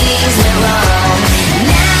things went wrong.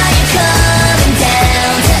 Now you're coming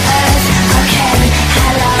down to earth. Okay,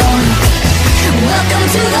 hello. Welcome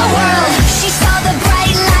to the world. She saw the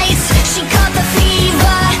bright lights. She caught the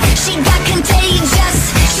fever. She got contagious.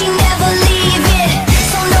 She never leave it.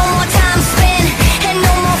 So no more time spent and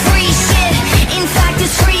no more free shit. In fact,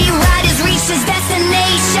 it's free ride has reached its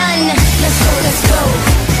destination. Let's go, let's go.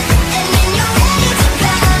 And then you're ready to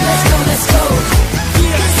go. Let's go, let's go.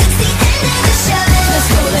 Cause it's the end of the show. Let's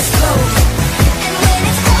go, let's go. And when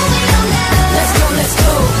it's over, you'll know. Let's go, let's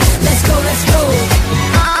go. Let's go, let's go.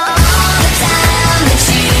 All the time that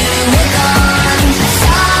you were gone, I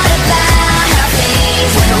thought about how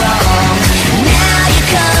things went wrong. Now you're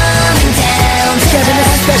coming down to Kevin, this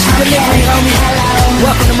is special delivery, homie.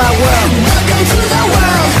 Welcome to my world. welcome to the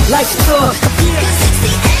world. Life's a tour. Cause it's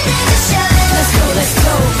the end of the show. Let's go, let's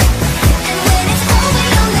go. And when it's over,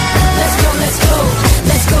 you'll know. Let's go, let's go.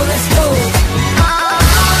 Let's go, let's go.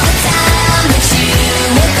 All the time that you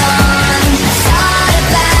were gone, I thought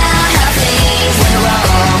about how things went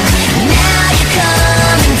wrong. Now you're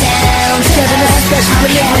coming down to Kevin, this is special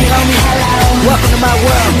delivery, homie. Welcome to my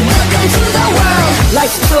world. welcome to the world.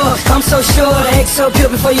 Life's a tour, I'm so sure. The egg so pure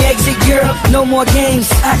before you exit Europe. No more games,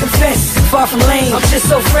 I confess, far from lame. I'm just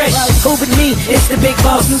so fresh. Who but me? It's the big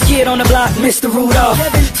boss, new kid on the block, Mr. Rudolph.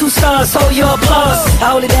 2 stars, hold your applause.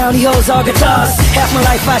 I hold it down, he holds all guitars. Half my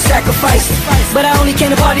life I sacrificed, but I only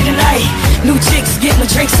came to party tonight. New chicks getting the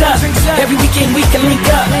drinks up. Every weekend we can link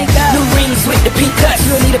up. New rings with the pink cuts.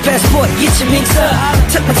 You'll need a passport, get your minks up.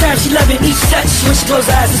 Took my time, she loving each touch. When she close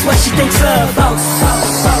her eyes, it's what she thinks of.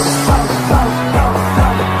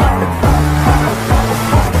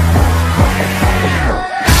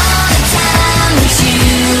 Time that you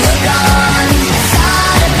were gone, I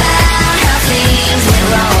thought about how things went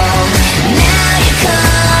wrong.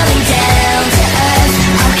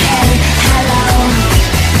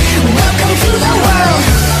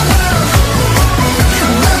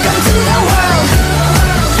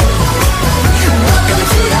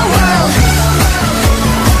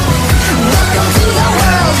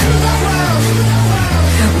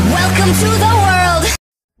 to the world.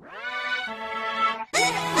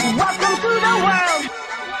 Welcome to the world.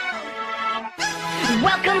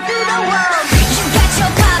 Welcome to the world. You got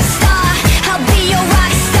your pop star, I'll be your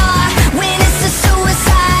rock star. When it's a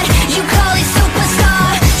suicide, you call it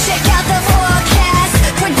superstar. Check out the forecast,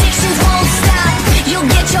 predictions won't stop. You'll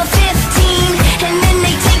get your 15, and then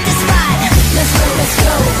they take the spot. Let's go, let's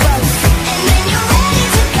go. And then you're ready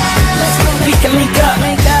to go. Let's go, We can link up,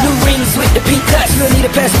 new rings with the pink touch. You'll need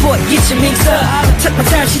a passport, get your minks up. Took my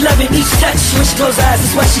time, she loving each touch. When she close her eyes,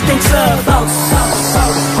 that's what she thinks of.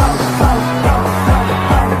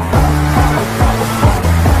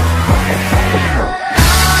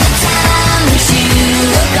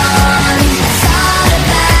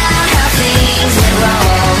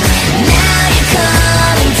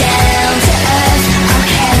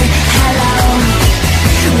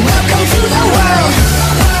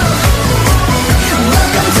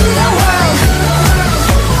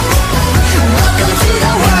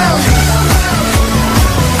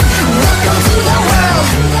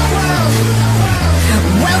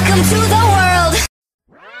 Welcome to the world.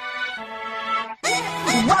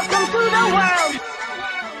 Welcome to the world.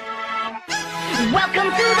 Welcome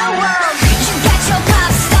to the world. You got your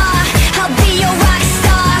pop star, I'll be your rock